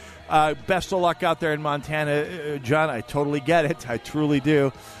Yorker. Best of luck out there in Montana, John. I totally get it. I truly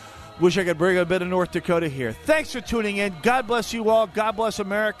do. Wish I could bring a bit of North Dakota here. Thanks for tuning in. God bless you all. God bless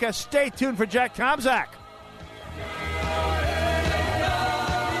America. Stay tuned for Jack Tomczak.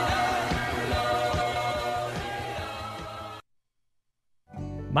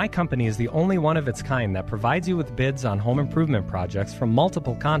 My company is the only one of its kind that provides you with bids on home improvement projects from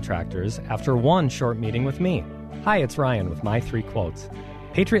multiple contractors after one short meeting with me. Hi, it's Ryan with My 3 Quotes.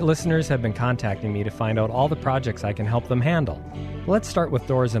 Patriot listeners have been contacting me to find out all the projects I can help them handle. Let's start with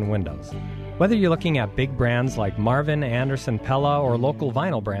doors and windows. Whether you're looking at big brands like Marvin, Anderson, Pella, or local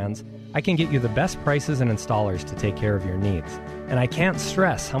vinyl brands, I can get you the best prices and installers to take care of your needs. And I can't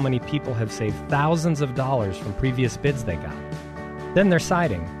stress how many people have saved thousands of dollars from previous bids they got. Then there's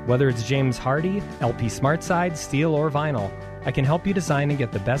siding. Whether it's James Hardie, LP SmartSide, steel, or vinyl, I can help you design and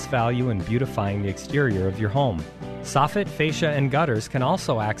get the best value in beautifying the exterior of your home. Soffit, fascia, and gutters can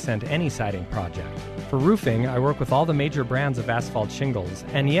also accent any siding project. For roofing, I work with all the major brands of asphalt shingles,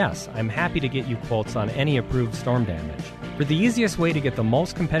 and yes, I'm happy to get you quotes on any approved storm damage. For the easiest way to get the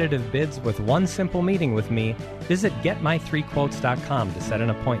most competitive bids with one simple meeting with me, visit getmy3quotes.com to set an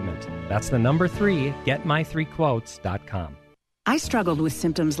appointment. That's the number 3, getmy3quotes.com. I struggled with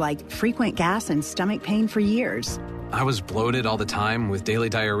symptoms like frequent gas and stomach pain for years. I was bloated all the time with daily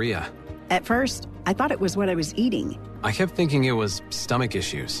diarrhea. At first, I thought it was what I was eating. I kept thinking it was stomach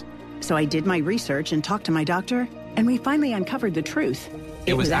issues. So I did my research and talked to my doctor, and we finally uncovered the truth.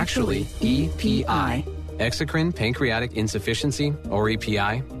 It was actually EPI. Exocrine pancreatic insufficiency, or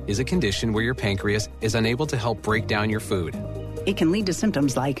EPI, is a condition where your pancreas is unable to help break down your food. It can lead to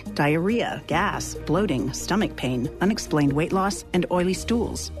symptoms like diarrhea, gas, bloating, stomach pain, unexplained weight loss, and oily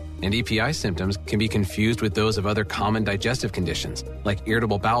stools. And EPI symptoms can be confused with those of other common digestive conditions, like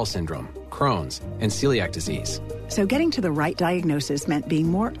irritable bowel syndrome, Crohn's, and celiac disease. So getting to the right diagnosis meant being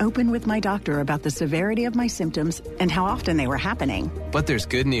more open with my doctor about the severity of my symptoms and how often they were happening. But there's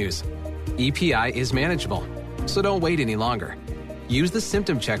good news. EPI is manageable, so don't wait any longer. Use the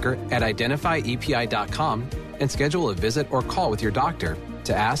symptom checker at identifyepi.com and schedule a visit or call with your doctor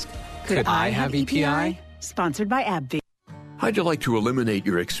to ask, could I have EPI? Sponsored by AbbVie. How'd you like to eliminate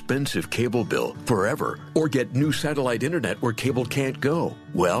your expensive cable bill forever or get new satellite internet where cable can't go?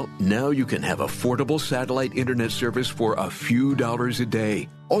 Well, now you can have affordable satellite internet service for a few dollars a day.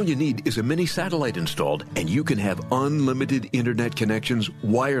 All you need is a mini satellite installed, and you can have unlimited internet connections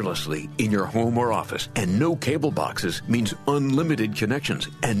wirelessly in your home or office. And no cable boxes means unlimited connections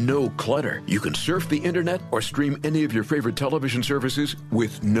and no clutter. You can surf the internet or stream any of your favorite television services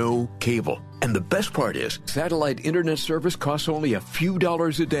with no cable. And the best part is, satellite internet service costs only a few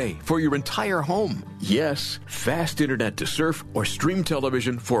dollars a day for your entire home. Yes, fast internet to surf or stream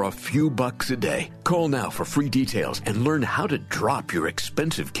television for a few bucks a day. Call now for free details and learn how to drop your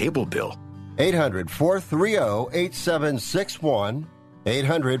expensive cable bill. 800-430-8761.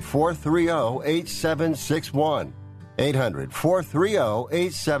 800-430-8761.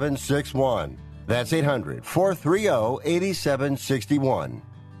 800-430-8761. That's 800-430-8761.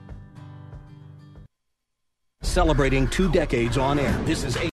 Celebrating 2 decades on air. This is